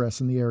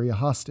progress in the area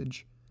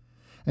hostage.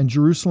 And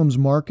Jerusalem's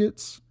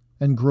markets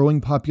and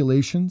growing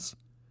populations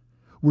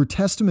were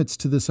testaments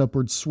to this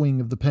upward swing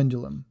of the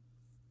pendulum.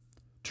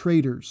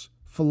 Traders,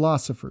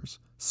 philosophers,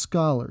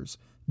 scholars,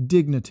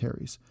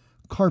 dignitaries,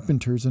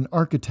 carpenters and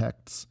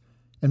architects,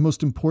 and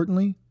most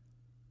importantly,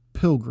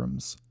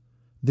 pilgrims.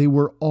 They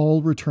were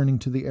all returning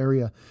to the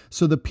area,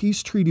 so the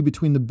peace treaty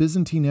between the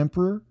Byzantine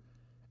emperor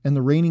and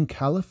the reigning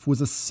caliph was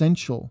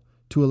essential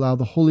to allow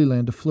the Holy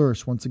Land to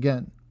flourish once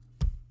again.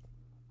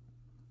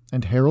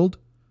 And Harold?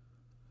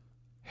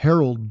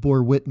 Harold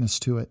bore witness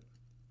to it.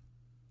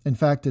 In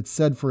fact, it's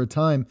said for a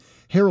time,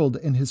 Harold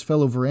and his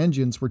fellow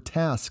Varangians were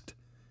tasked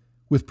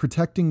with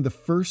protecting the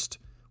first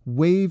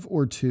wave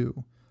or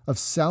two of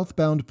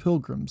southbound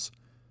pilgrims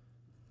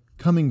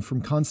coming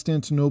from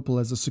Constantinople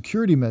as a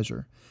security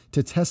measure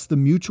to test the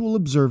mutual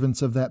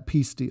observance of that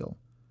peace deal.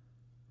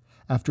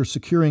 After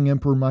securing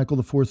Emperor Michael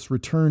IV's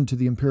return to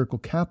the imperial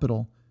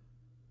capital,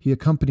 he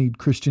accompanied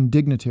Christian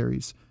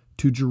dignitaries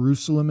to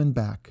Jerusalem and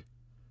back.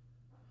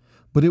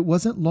 But it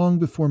wasn't long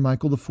before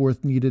Michael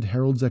IV needed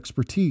Harold's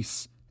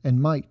expertise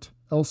and might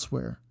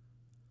elsewhere.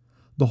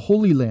 The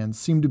Holy Land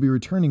seemed to be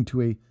returning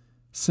to a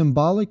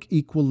symbolic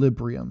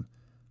equilibrium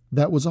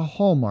That was a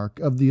hallmark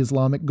of the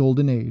Islamic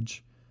Golden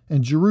Age,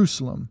 and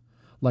Jerusalem,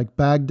 like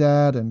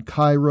Baghdad and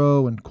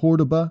Cairo and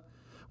Cordoba,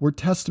 were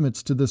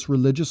testaments to this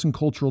religious and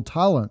cultural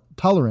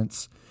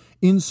tolerance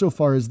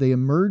insofar as they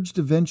emerged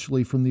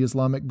eventually from the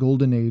Islamic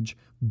Golden Age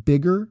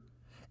bigger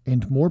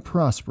and more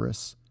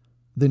prosperous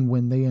than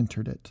when they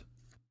entered it.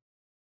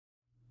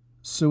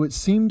 So it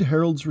seemed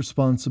Harold's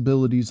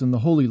responsibilities in the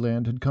Holy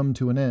Land had come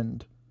to an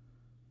end.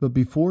 But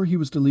before he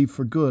was to leave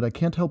for good, I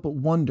can't help but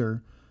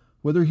wonder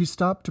whether he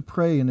stopped to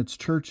pray in its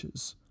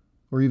churches,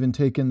 or even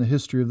take in the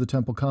history of the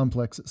temple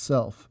complex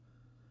itself.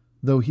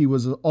 Though he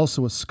was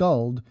also a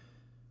skald,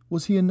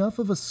 was he enough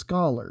of a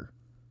scholar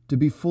to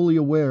be fully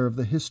aware of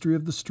the history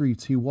of the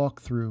streets he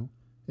walked through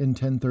in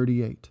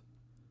 1038?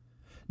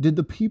 Did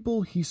the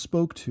people he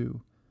spoke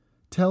to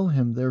tell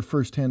him their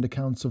first-hand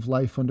accounts of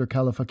life under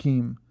Caliph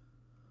Hakim,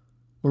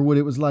 or what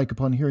it was like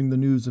upon hearing the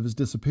news of his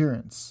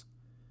disappearance?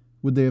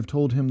 Would they have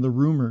told him the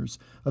rumors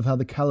of how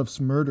the Caliph's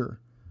murder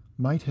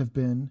might have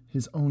been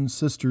his own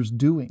sister's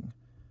doing?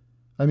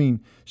 I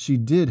mean, she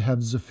did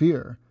have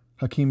Zafir,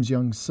 Hakim's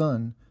young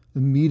son,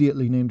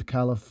 immediately named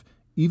Caliph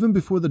even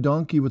before the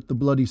donkey with the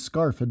bloody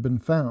scarf had been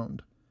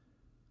found.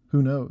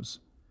 Who knows?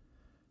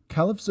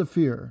 Caliph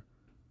Zafir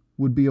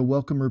would be a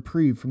welcome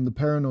reprieve from the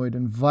paranoid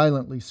and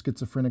violently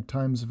schizophrenic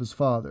times of his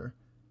father.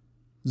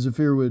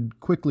 Zafir would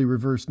quickly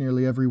reverse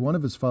nearly every one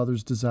of his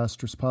father's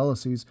disastrous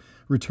policies,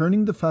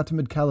 returning the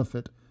Fatimid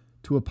Caliphate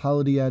to a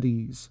polity at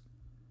ease.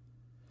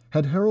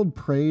 Had Harold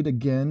prayed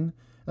again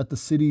at the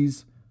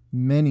city's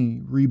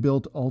many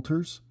rebuilt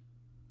altars?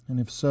 And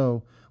if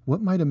so,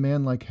 what might a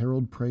man like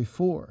Harold pray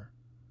for?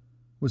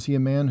 Was he a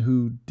man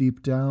who,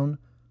 deep down,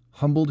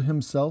 humbled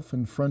himself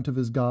in front of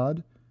his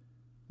God?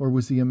 Or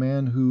was he a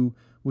man who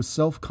was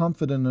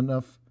self-confident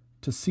enough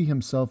to see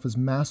himself as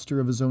master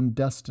of his own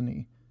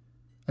destiny,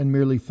 and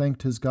merely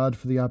thanked his God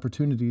for the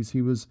opportunities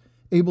he was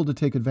able to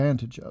take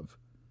advantage of?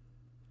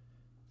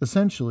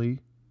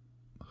 Essentially,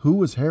 who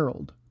was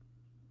Harold?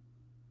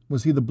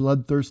 Was he the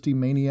bloodthirsty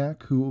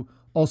maniac who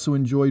also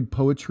enjoyed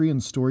poetry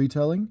and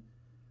storytelling?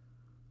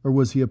 Or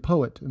was he a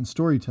poet and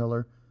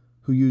storyteller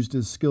who used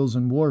his skills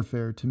in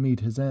warfare to meet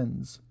his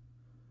ends?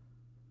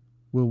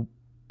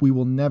 We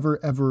will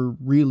never ever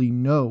really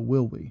know,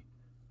 will we?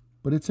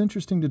 But it's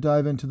interesting to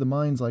dive into the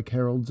minds like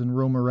Harold's and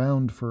roam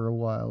around for a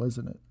while,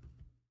 isn't it?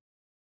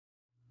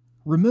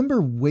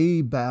 Remember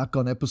way back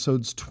on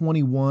episodes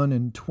 21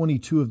 and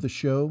 22 of the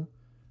show,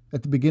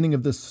 at the beginning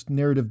of this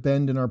narrative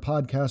bend in our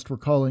podcast we're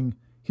calling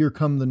Here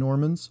Come the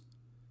Normans?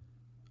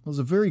 It was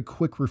a very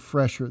quick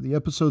refresher. The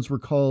episodes were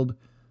called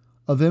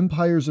Of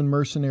Empires and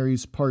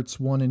Mercenaries Parts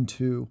 1 and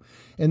 2,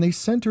 and they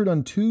centered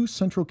on two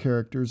central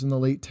characters in the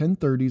late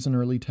 1030s and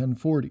early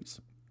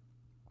 1040s.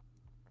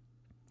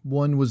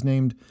 One was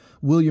named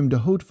William de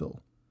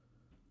Hauteville.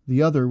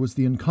 The other was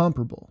the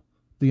incomparable,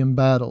 the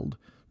embattled,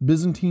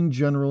 Byzantine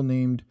general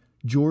named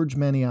George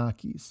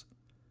Maniakes.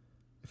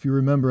 If you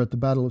remember at the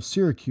Battle of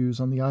Syracuse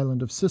on the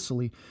island of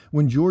Sicily,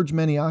 when George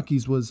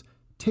Maniakes was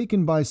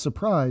taken by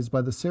surprise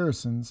by the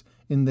Saracens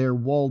in their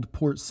walled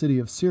port city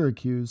of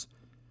Syracuse,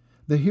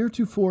 the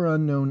heretofore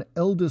unknown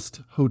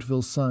eldest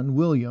Hauteville son,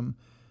 William,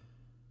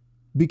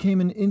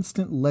 became an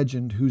instant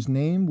legend whose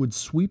name would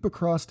sweep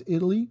across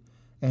Italy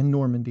and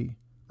Normandy,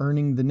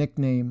 earning the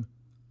nickname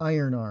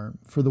Iron Arm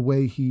for the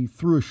way he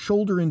threw a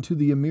shoulder into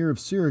the emir of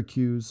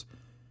Syracuse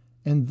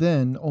and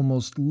then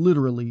almost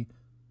literally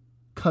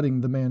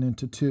cutting the man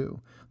into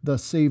two,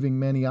 thus saving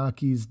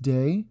Maniakes'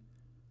 day,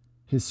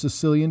 his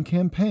Sicilian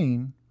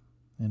campaign,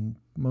 and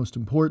most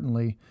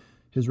importantly,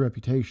 his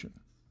reputation.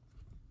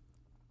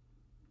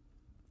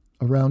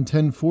 Around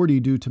 1040,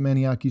 due to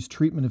Maniakes'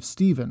 treatment of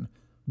Stephen,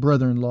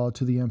 brother-in-law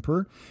to the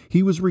emperor,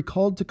 he was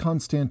recalled to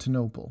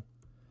Constantinople.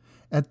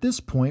 At this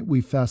point,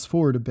 we fast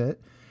forward a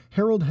bit,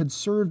 Harold had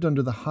served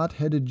under the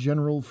hot-headed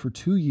general for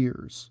 2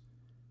 years,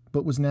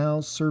 but was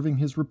now serving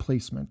his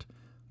replacement,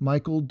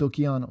 Michael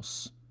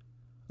Decianus,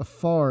 a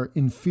far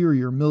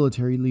inferior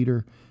military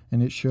leader,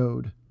 and it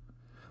showed.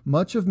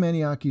 Much of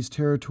Maniakes'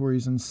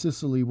 territories in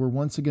Sicily were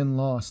once again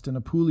lost, and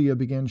Apulia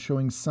began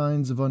showing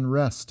signs of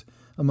unrest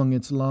among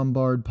its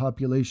Lombard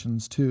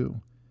populations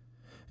too.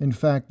 In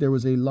fact, there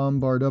was a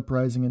Lombard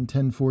uprising in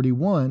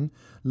 1041,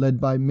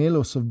 led by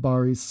Melos of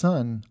Bari's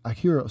son,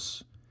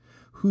 Ahiros,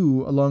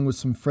 who, along with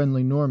some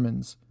friendly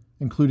Normans,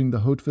 including the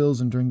Hautevilles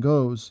and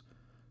Drengots,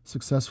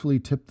 successfully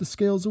tipped the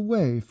scales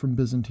away from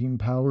Byzantine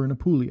power in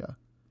Apulia.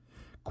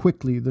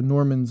 Quickly, the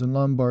Normans and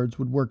Lombards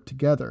would work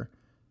together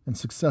and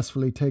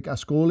successfully take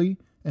Ascoli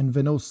and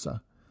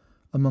Venosa,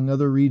 among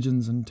other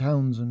regions and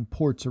towns and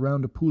ports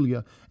around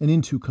Apulia and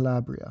into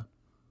Calabria.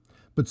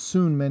 But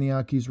soon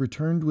Maniakes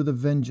returned with a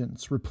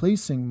vengeance,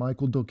 replacing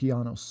Michael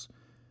Decianus,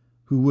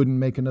 who wouldn't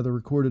make another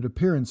recorded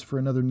appearance for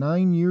another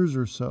 9 years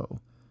or so,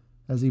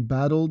 as he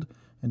battled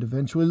and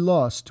eventually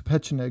lost to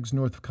Pechenegs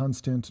north of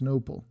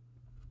Constantinople.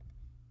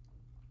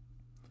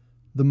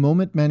 The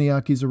moment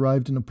Maniakes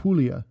arrived in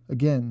Apulia,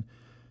 again,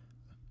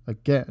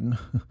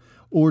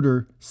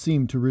 order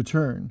seemed to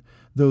return,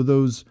 though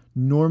those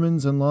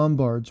Normans and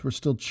Lombards were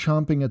still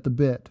chomping at the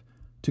bit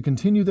to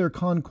continue their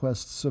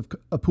conquests of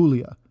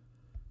Apulia.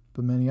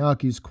 But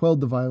Maniakes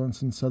quelled the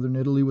violence in southern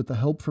Italy with the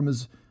help from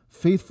his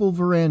faithful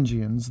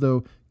Varangians,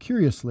 though,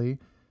 curiously,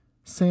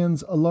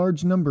 sans a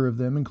large number of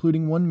them,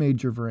 including one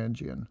major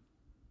Varangian,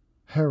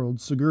 Harold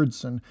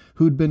Sigurdsson,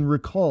 who had been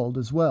recalled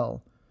as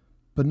well,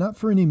 but not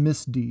for any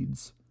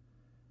misdeeds.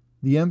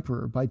 The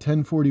emperor, by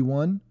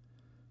 1041,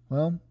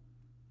 well,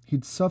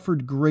 he'd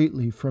suffered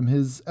greatly from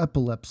his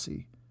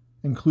epilepsy,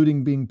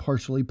 including being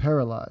partially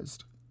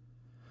paralyzed.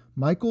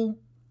 Michael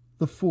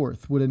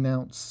IV would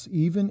announce,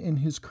 even in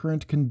his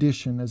current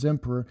condition as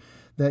emperor,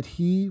 that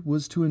he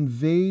was to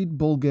invade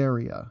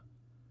Bulgaria,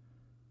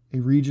 a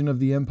region of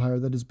the empire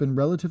that has been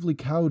relatively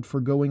cowed for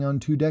going on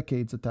 2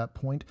 decades at that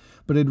point,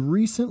 but had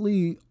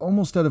recently,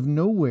 almost out of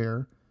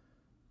nowhere,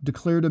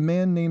 declared a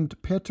man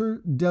named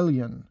Petar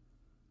Delian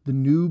the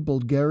new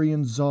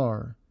Bulgarian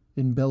Tsar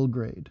in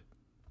Belgrade.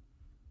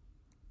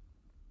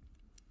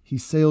 He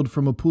sailed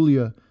from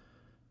Apulia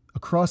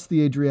across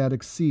the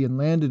Adriatic Sea and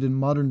landed in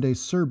modern-day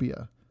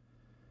Serbia.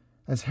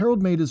 As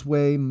Harold made his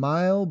way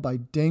mile by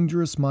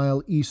dangerous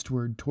mile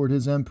eastward toward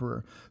his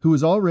emperor, who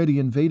was already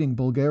invading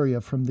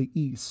Bulgaria from the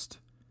east,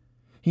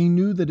 he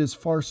knew that his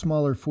far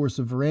smaller force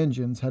of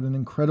Varangians had an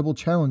incredible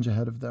challenge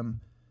ahead of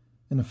them.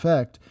 In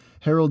effect,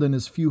 Harold and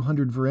his few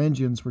hundred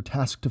Varangians were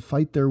tasked to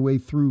fight their way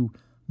through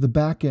the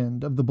back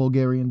end of the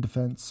Bulgarian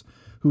defense,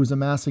 who was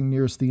amassing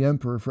nearest the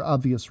emperor for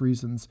obvious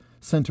reasons,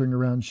 centering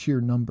around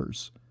sheer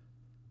numbers.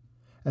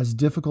 As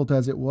difficult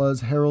as it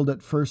was, Harold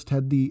at first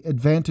had the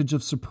advantage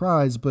of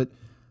surprise, but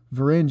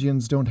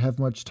Varangians don't have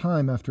much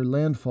time after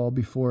landfall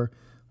before,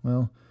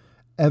 well,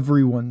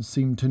 everyone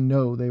seemed to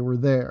know they were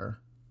there.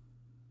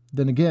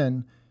 Then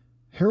again,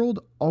 Harold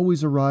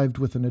always arrived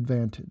with an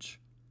advantage.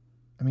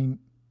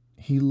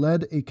 He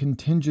led a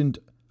contingent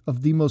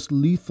of the most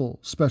lethal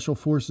special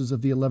forces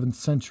of the 11th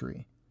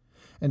century,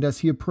 and as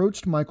he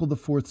approached Michael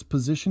IV's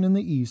position in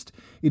the east,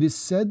 it is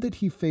said that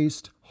he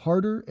faced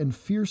harder and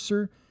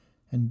fiercer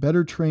and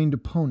better trained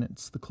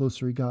opponents the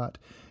closer he got.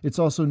 It's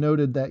also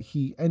noted that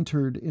he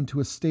entered into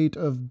a state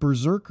of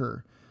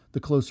berserker the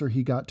closer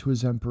he got to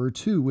his emperor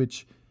too,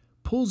 which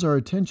pulls our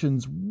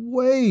attentions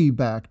way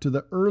back to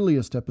the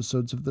earliest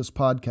episodes of this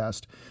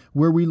podcast,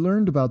 where we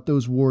learned about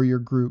those warrior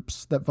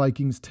groups that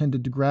Vikings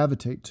tended to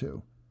gravitate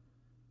to.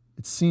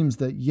 It seems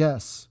that,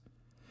 yes,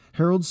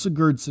 Harold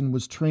Sigurdsson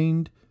was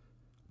trained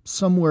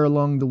somewhere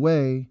along the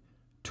way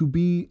to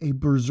be a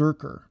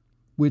berserker,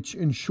 which,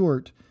 in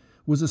short,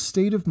 was a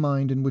state of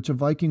mind in which a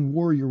Viking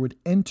warrior would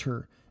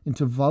enter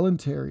into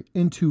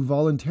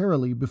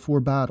voluntarily before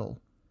battle.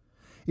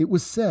 It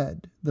was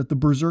said that the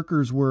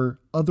berserkers were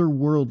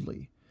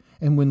otherworldly,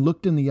 and when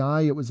looked in the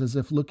eye, it was as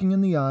if looking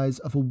in the eyes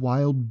of a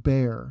wild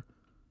bear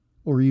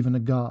or even a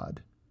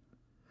god.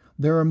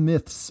 There are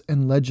myths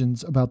and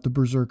legends about the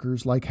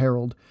berserkers, like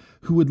Harold,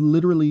 who would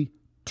literally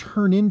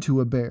turn into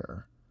a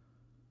bear.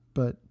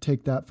 But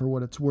take that for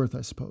what it's worth,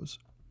 I suppose.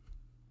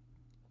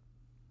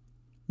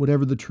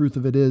 Whatever the truth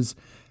of it is,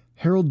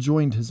 Harold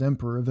joined his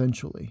emperor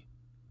eventually.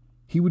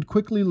 He would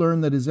quickly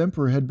learn that his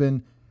emperor had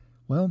been,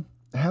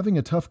 having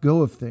a tough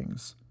go of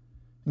things,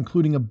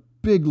 including a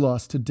big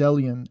loss to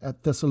Delian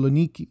at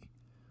Thessaloniki,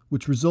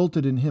 which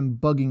resulted in him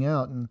bugging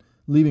out and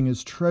leaving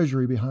his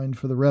treasury behind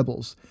for the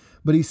rebels.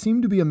 But he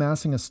seemed to be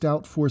amassing a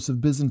stout force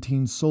of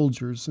Byzantine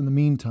soldiers in the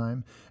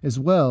meantime, as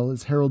well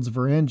as Harold's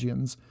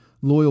Varangians,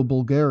 loyal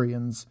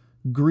Bulgarians,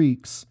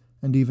 Greeks,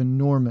 and even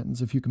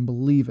Normans, if you can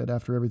believe it,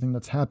 after everything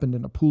that's happened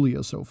in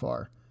Apulia so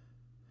far.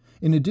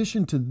 In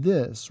addition to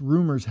this,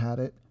 rumors had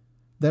it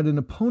that an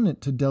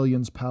opponent to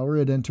Delian's power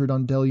had entered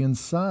on Delian's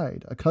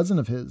side, a cousin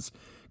of his,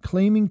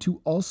 claiming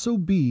to also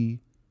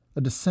be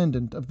a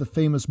descendant of the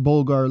famous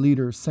Bulgar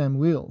leader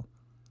Samuil.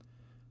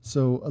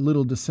 So a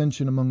little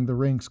dissension among the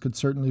ranks could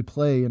certainly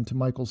play into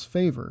Michael's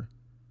favor.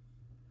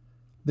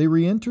 They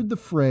re-entered the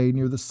fray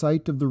near the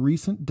site of the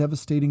recent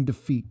devastating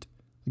defeat,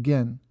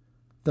 again,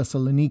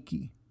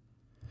 Thessaloniki.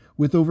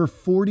 With over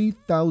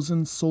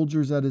 40,000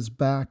 soldiers at his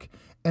back,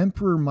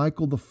 Emperor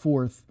Michael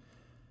IV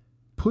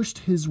pushed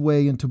his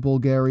way into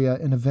Bulgaria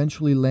and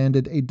eventually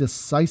landed a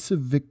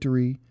decisive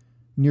victory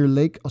near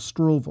Lake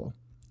Ostrovo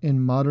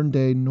in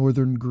modern-day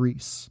northern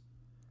Greece.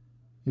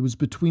 It was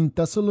between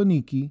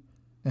Thessaloniki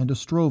and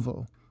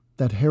Ostrovo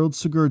that Harold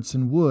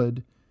Sigurdsson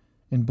would,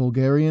 in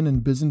Bulgarian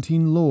and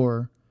Byzantine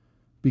lore,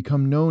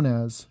 become known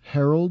as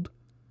Harold,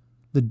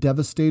 the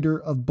Devastator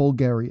of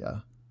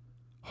Bulgaria,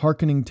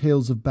 hearkening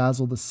tales of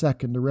Basil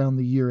II around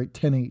the year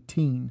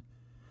 1018,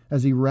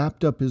 as he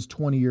wrapped up his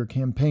 20-year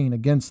campaign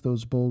against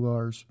those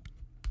Bulgars.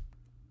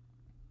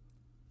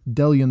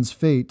 Delian's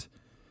fate,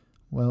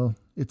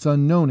 it's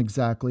unknown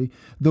exactly,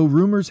 though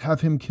rumors have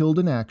him killed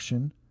in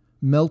action,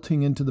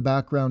 melting into the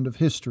background of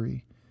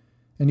history,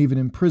 and even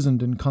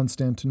imprisoned in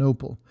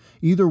Constantinople.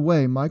 Either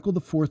way, Michael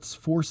IV's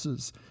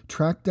forces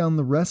tracked down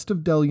the rest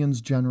of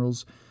Delian's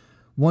generals,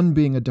 one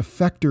being a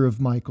defector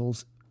of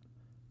Michael's,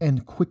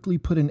 and quickly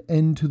put an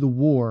end to the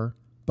war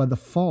by the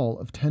fall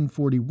of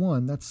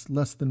 1041. That's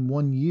less than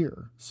 1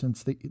 year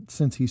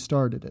since he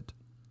started it.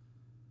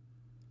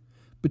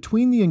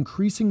 Between the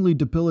increasingly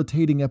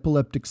debilitating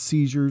epileptic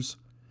seizures,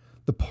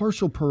 the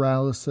partial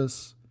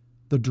paralysis,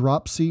 the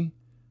dropsy,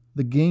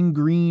 the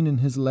gangrene in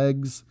his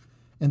legs,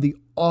 and the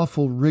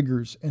awful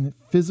rigors and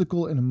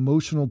physical and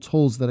emotional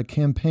tolls that a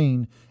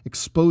campaign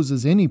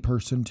exposes any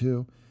person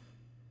to,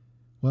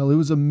 well, it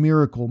was a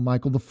miracle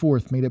Michael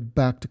IV made it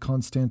back to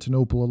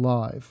Constantinople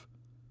alive.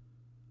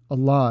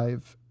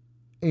 Alive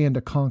and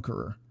a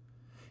conqueror.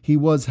 He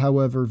was,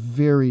 however,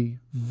 very,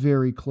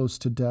 very close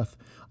to death.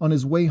 On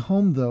his way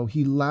home, though,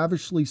 he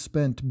lavishly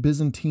spent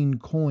Byzantine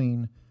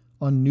coin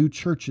on new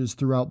churches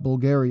throughout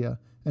Bulgaria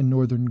and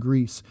northern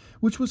Greece,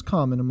 which was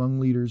common among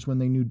leaders when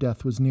they knew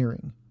death was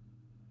nearing.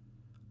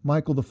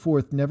 Michael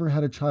IV never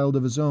had a child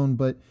of his own,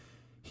 but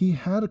he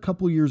had a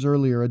couple years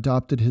earlier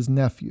adopted his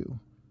nephew,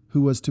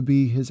 who was to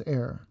be his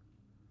heir.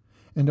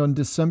 And on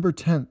December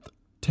 10th,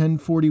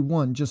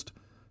 1041, just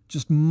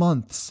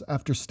months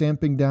after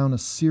stamping down a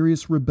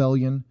serious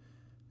rebellion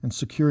and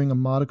securing a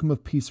modicum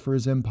of peace for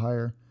his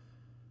empire,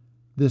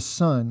 this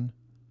son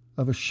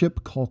of a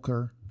ship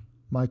caulker,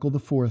 Michael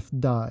IV,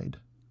 died.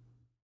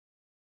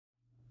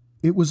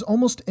 It was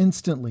almost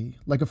instantly,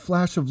 like a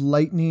flash of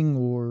lightning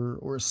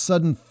or a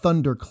sudden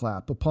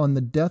thunderclap upon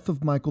the death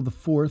of Michael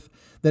IV,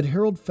 that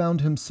Harold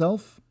found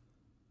himself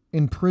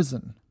in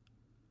prison.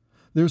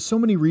 There are so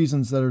many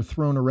reasons that are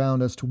thrown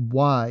around as to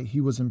why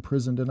he was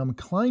imprisoned, and I'm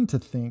inclined to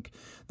think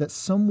that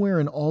somewhere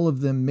in all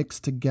of them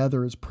mixed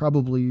together is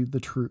probably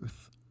the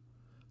truth.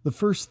 The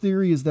first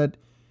theory is that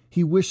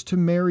he wished to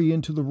marry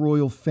into the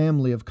royal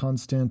family of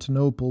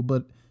Constantinople,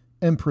 but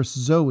Empress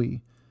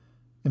Zoe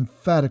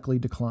emphatically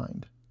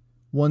declined.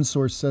 One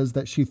source says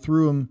that she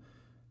threw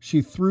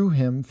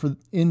him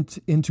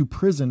into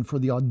prison for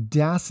the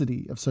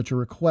audacity of such a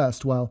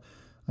request, while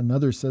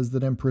another says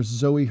that Empress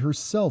Zoe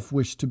herself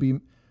wished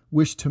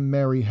to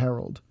marry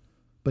Harold,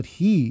 but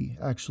he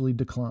actually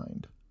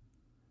declined.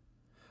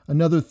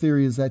 Another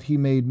theory is that he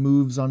made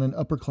moves on an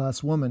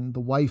upper-class woman, the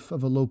wife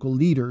of a local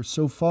leader.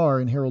 So far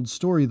in Harold's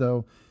story,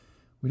 though,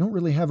 we don't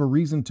really have a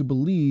reason to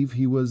believe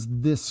he was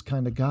this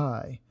kind of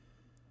guy.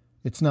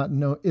 It's not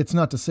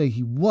to say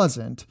he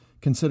wasn't,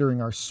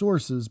 considering our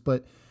sources,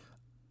 but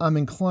I'm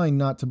inclined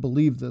not to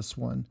believe this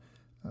one.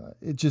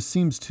 It just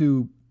seems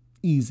too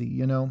easy,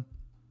 you know?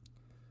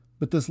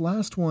 But this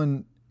last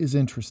one is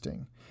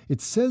interesting.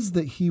 It says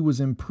that he was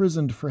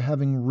imprisoned for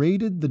having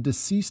raided the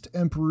deceased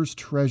emperor's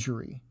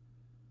treasury.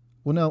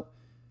 Well, now,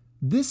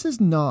 this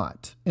is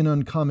not an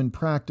uncommon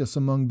practice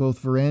among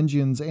both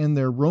Varangians and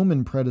their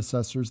Roman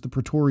predecessors, the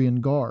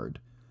Praetorian Guard.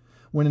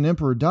 When an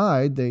emperor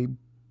died, they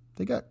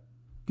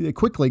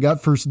quickly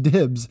got first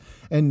dibs,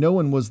 and no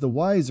one was the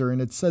wiser,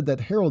 and it's said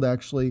that Harold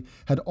actually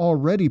had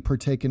already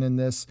partaken in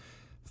this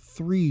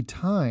 3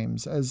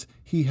 times, as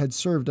he had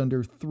served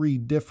under 4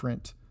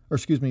 different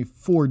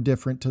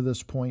to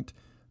this point,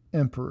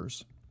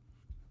 emperors.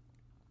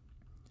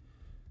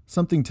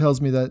 Something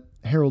tells me that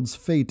Harold's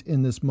fate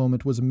in this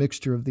moment was a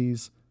mixture of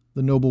these,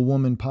 the noble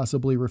woman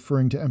possibly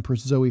referring to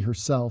Empress Zoe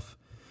herself,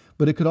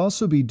 but it could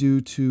also be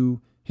due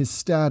to his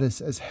status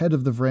as head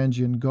of the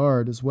Varangian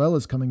Guard, as well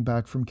as coming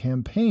back from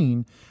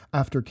campaign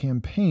after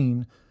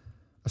campaign,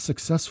 a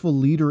successful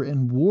leader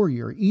and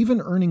warrior,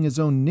 even earning his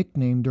own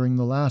nickname during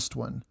the last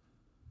one.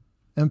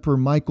 Emperor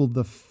Michael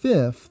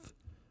V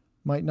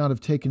might not have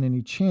taken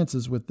any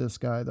chances with this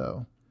guy,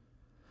 though.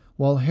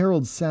 While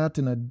Harold sat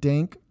in a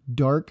dank,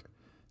 dark,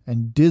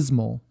 and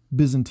dismal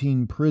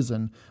Byzantine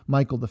prison,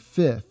 Michael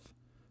V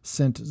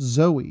sent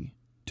Zoe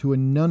to a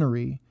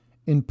nunnery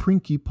in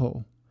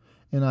Principo,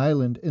 an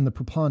island in the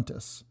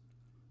Propontis.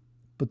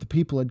 But the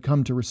people had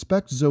come to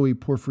respect Zoe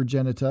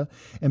Porphyrogenitura,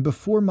 and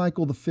before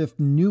Michael V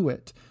knew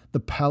it, the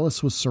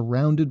palace was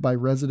surrounded by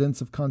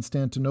residents of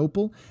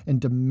Constantinople and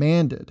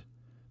demanded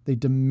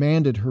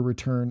her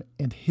return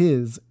and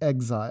his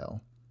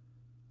exile.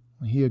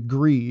 He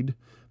agreed,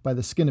 by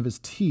the skin of his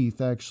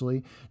teeth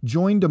actually,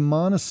 joined a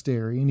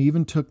monastery and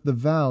even took the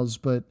vows,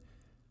 but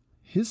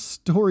his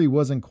story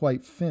wasn't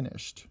quite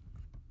finished.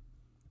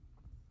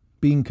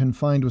 Being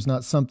confined was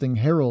not something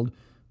Harold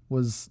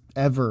was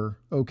ever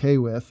okay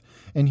with,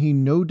 and he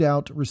no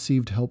doubt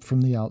received help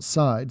from the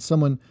outside,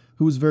 someone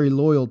who was very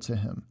loyal to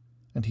him,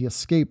 and he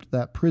escaped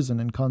that prison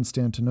in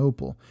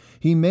Constantinople.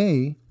 He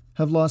may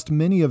have lost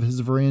many of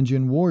his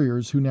Varangian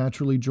warriors who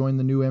naturally joined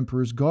the new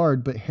emperor's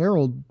guard, but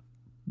Harold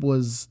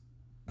was,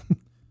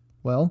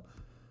 well,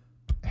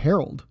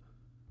 Harold.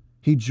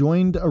 He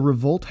joined a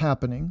revolt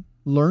happening,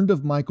 learned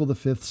of Michael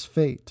V's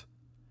fate.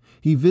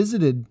 He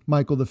visited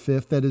Michael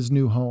V at his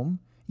new home,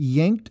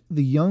 yanked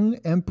the young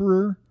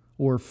emperor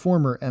or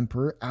former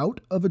emperor out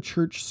of a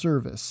church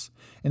service,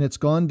 and it's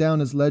gone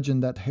down as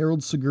legend that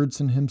Harold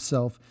Sigurdsson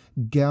himself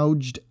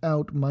gouged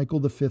out Michael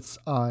V's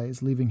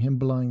eyes, leaving him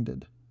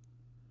blinded.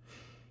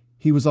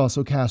 He was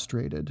also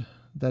castrated,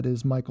 that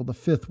is, Michael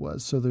V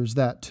was, so there's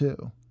that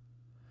too.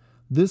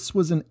 This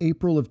was in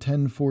April of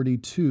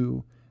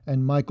 1042,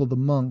 and Michael the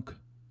monk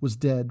was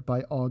dead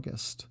by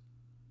August.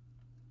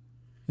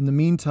 In the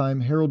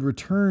meantime, Harold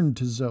returned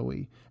to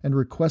Zoe and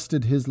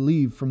requested his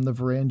leave from the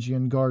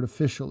Varangian Guard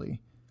officially.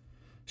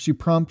 She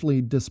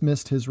promptly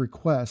dismissed his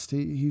request.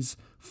 He's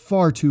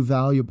far too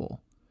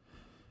valuable.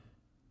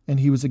 And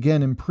he was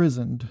again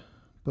imprisoned.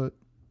 But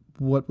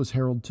what was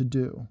Harold to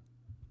do?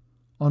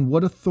 On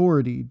what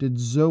authority did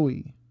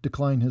Zoe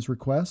decline his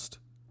request?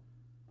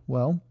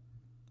 Well,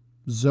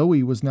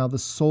 Zoe was now the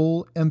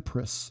sole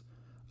empress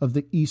of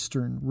the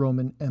Eastern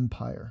Roman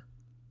Empire.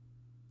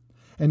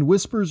 And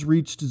whispers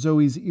reached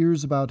Zoe's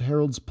ears about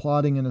Harold's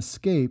plotting an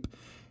escape,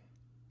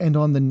 and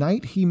on the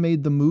night he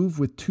made the move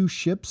with 2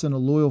 ships and a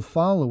loyal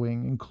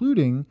following,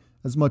 including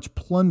as much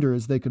plunder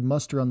as they could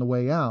muster on the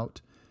way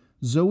out,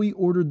 Zoe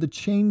ordered the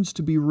chains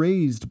to be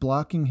raised,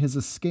 blocking his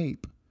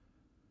escape.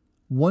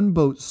 One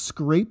boat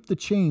scraped the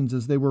chains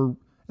as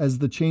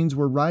the chains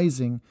were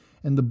rising,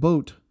 and the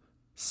boat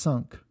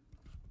sunk.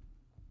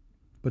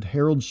 But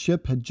Harold's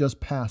ship had just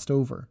passed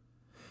over.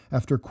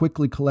 After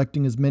quickly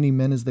collecting as many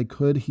men as they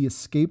could, he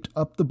escaped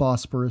up the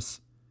Bosporus,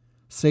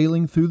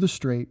 sailing through the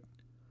strait,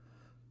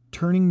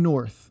 turning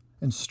north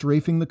and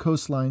strafing the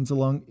coastlines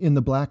along in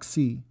the Black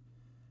Sea,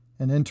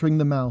 and entering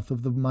the mouth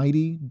of the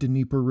mighty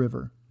Dnieper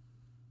River.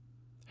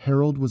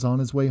 Harold was on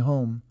his way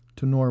home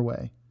to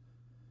Norway.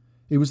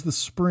 It was the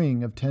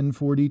spring of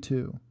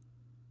 1042.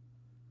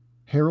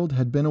 Harold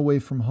had been away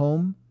from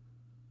home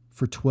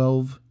for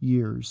 12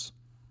 years.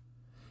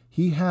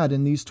 He had,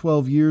 in these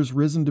 12 years,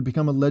 risen to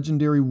become a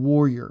legendary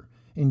warrior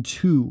in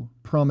 2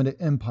 prominent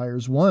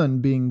empires, one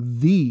being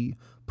the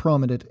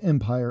prominent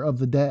empire of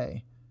the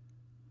day.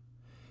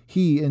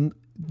 He, in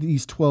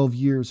these 12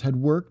 years, had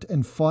worked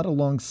and fought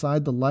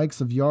alongside the likes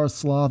of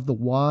Yaroslav the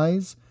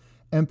Wise,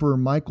 Emperor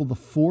Michael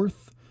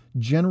IV,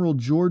 General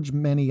George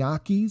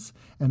Maniakes,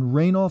 and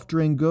Rainulf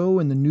Drango,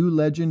 and the new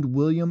legend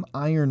William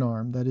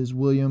Ironarm, that is,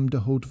 William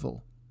de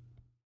Hauteville.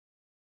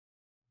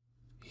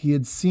 He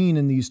had seen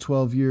in these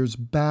 12 years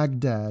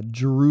Baghdad,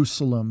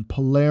 Jerusalem,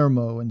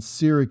 Palermo, and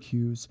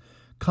Syracuse,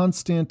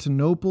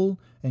 Constantinople,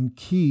 and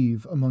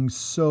Kiev, among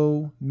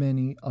so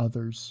many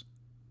others.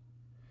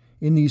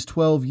 In these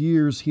 12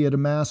 years, he had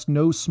amassed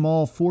no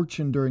small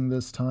fortune during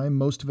this time,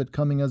 most of it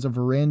coming as a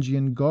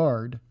Varangian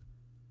guard.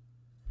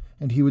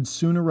 And he would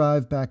soon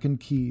arrive back in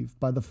Kiev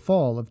by the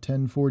fall of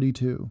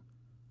 1042.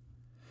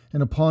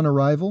 And upon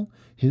arrival,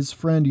 his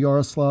friend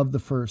Yaroslav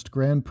I,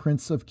 Grand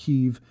Prince of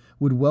Kiev,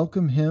 would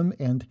welcome him,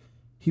 and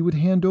he would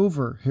hand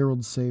over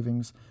Harold's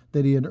savings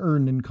that he had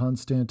earned in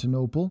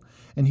Constantinople,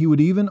 and he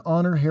would even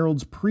honor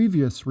Harold's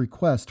previous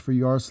request for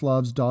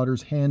Yaroslav's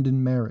daughter's hand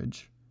in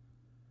marriage.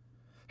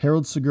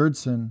 Harold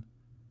Sigurdsson,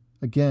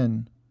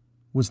 again,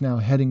 was now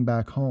heading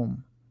back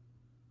home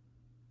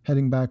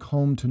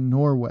to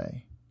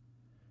Norway.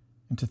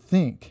 And to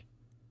think,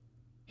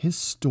 his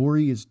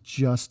story is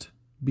just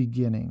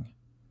beginning.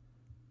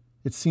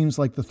 It seems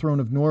like the throne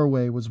of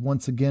Norway was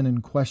once again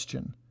in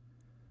question.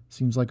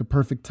 Seems like a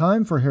perfect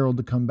time for Harold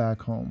to come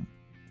back home.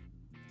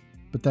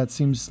 But that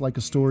seems like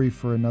a story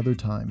for another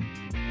time.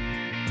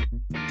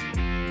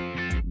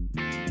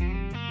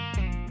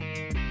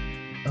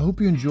 I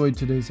hope you enjoyed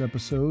today's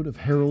episode of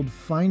Harold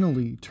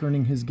finally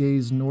turning his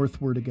gaze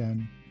northward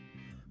again.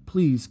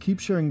 Please keep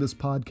sharing this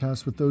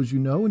podcast with those you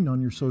know and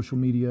on your social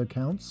media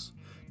accounts.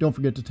 Don't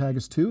forget to tag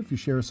us too if you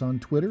share us on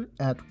Twitter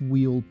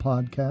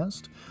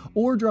 @WheelPodcast,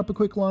 or drop a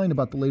quick line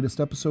about the latest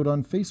episode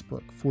on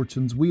Facebook,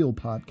 Fortune's Wheel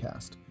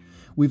Podcast.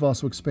 We've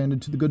also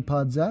expanded to the Good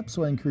Pods app,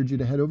 so I encourage you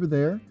to head over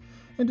there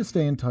and to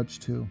stay in touch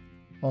too.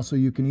 Also,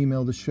 you can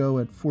email the show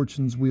at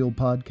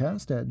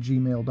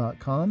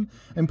fortuneswheelpodcast@gmail.com,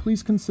 and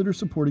please consider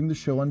supporting the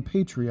show on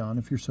Patreon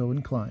if you're so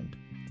inclined.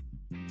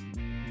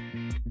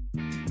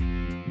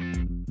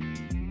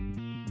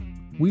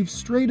 We've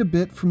strayed a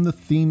bit from the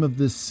theme of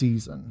this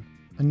season,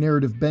 a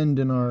narrative bend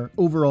in our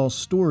overall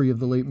story of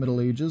the late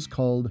Middle Ages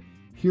called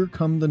Here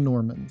Come the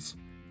Normans.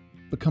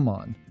 But come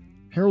on,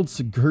 Harold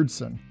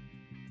Sigurdsson,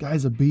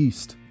 guy's a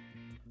beast.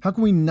 How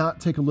can we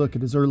not take a look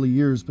at his early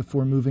years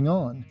before moving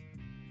on?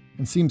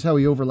 And seems how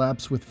he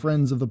overlaps with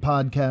friends of the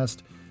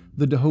podcast,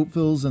 the de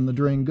Hautevilles and the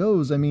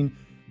Drangos. I mean,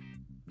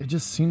 it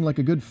just seemed like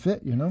a good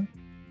fit, you know?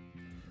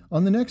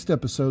 On the next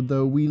episode,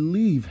 though, we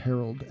leave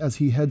Harold as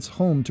he heads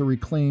home to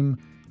reclaim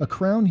a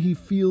crown he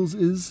feels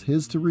is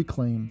his to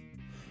reclaim.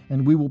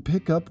 And we will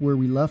pick up where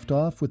we left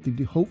off with the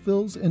de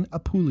Hautevilles in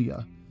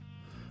Apulia.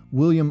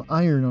 William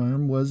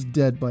Ironarm was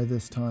dead by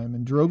this time,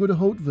 and Drogo de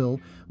Hauteville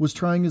was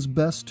trying his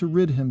best to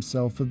rid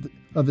himself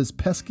of his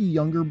pesky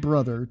younger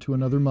brother to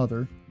another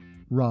mother,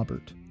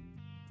 Robert.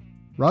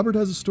 Robert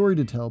has a story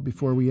to tell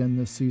before we end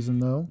this season,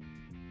 though.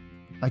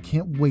 I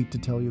can't wait to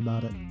tell you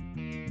about it.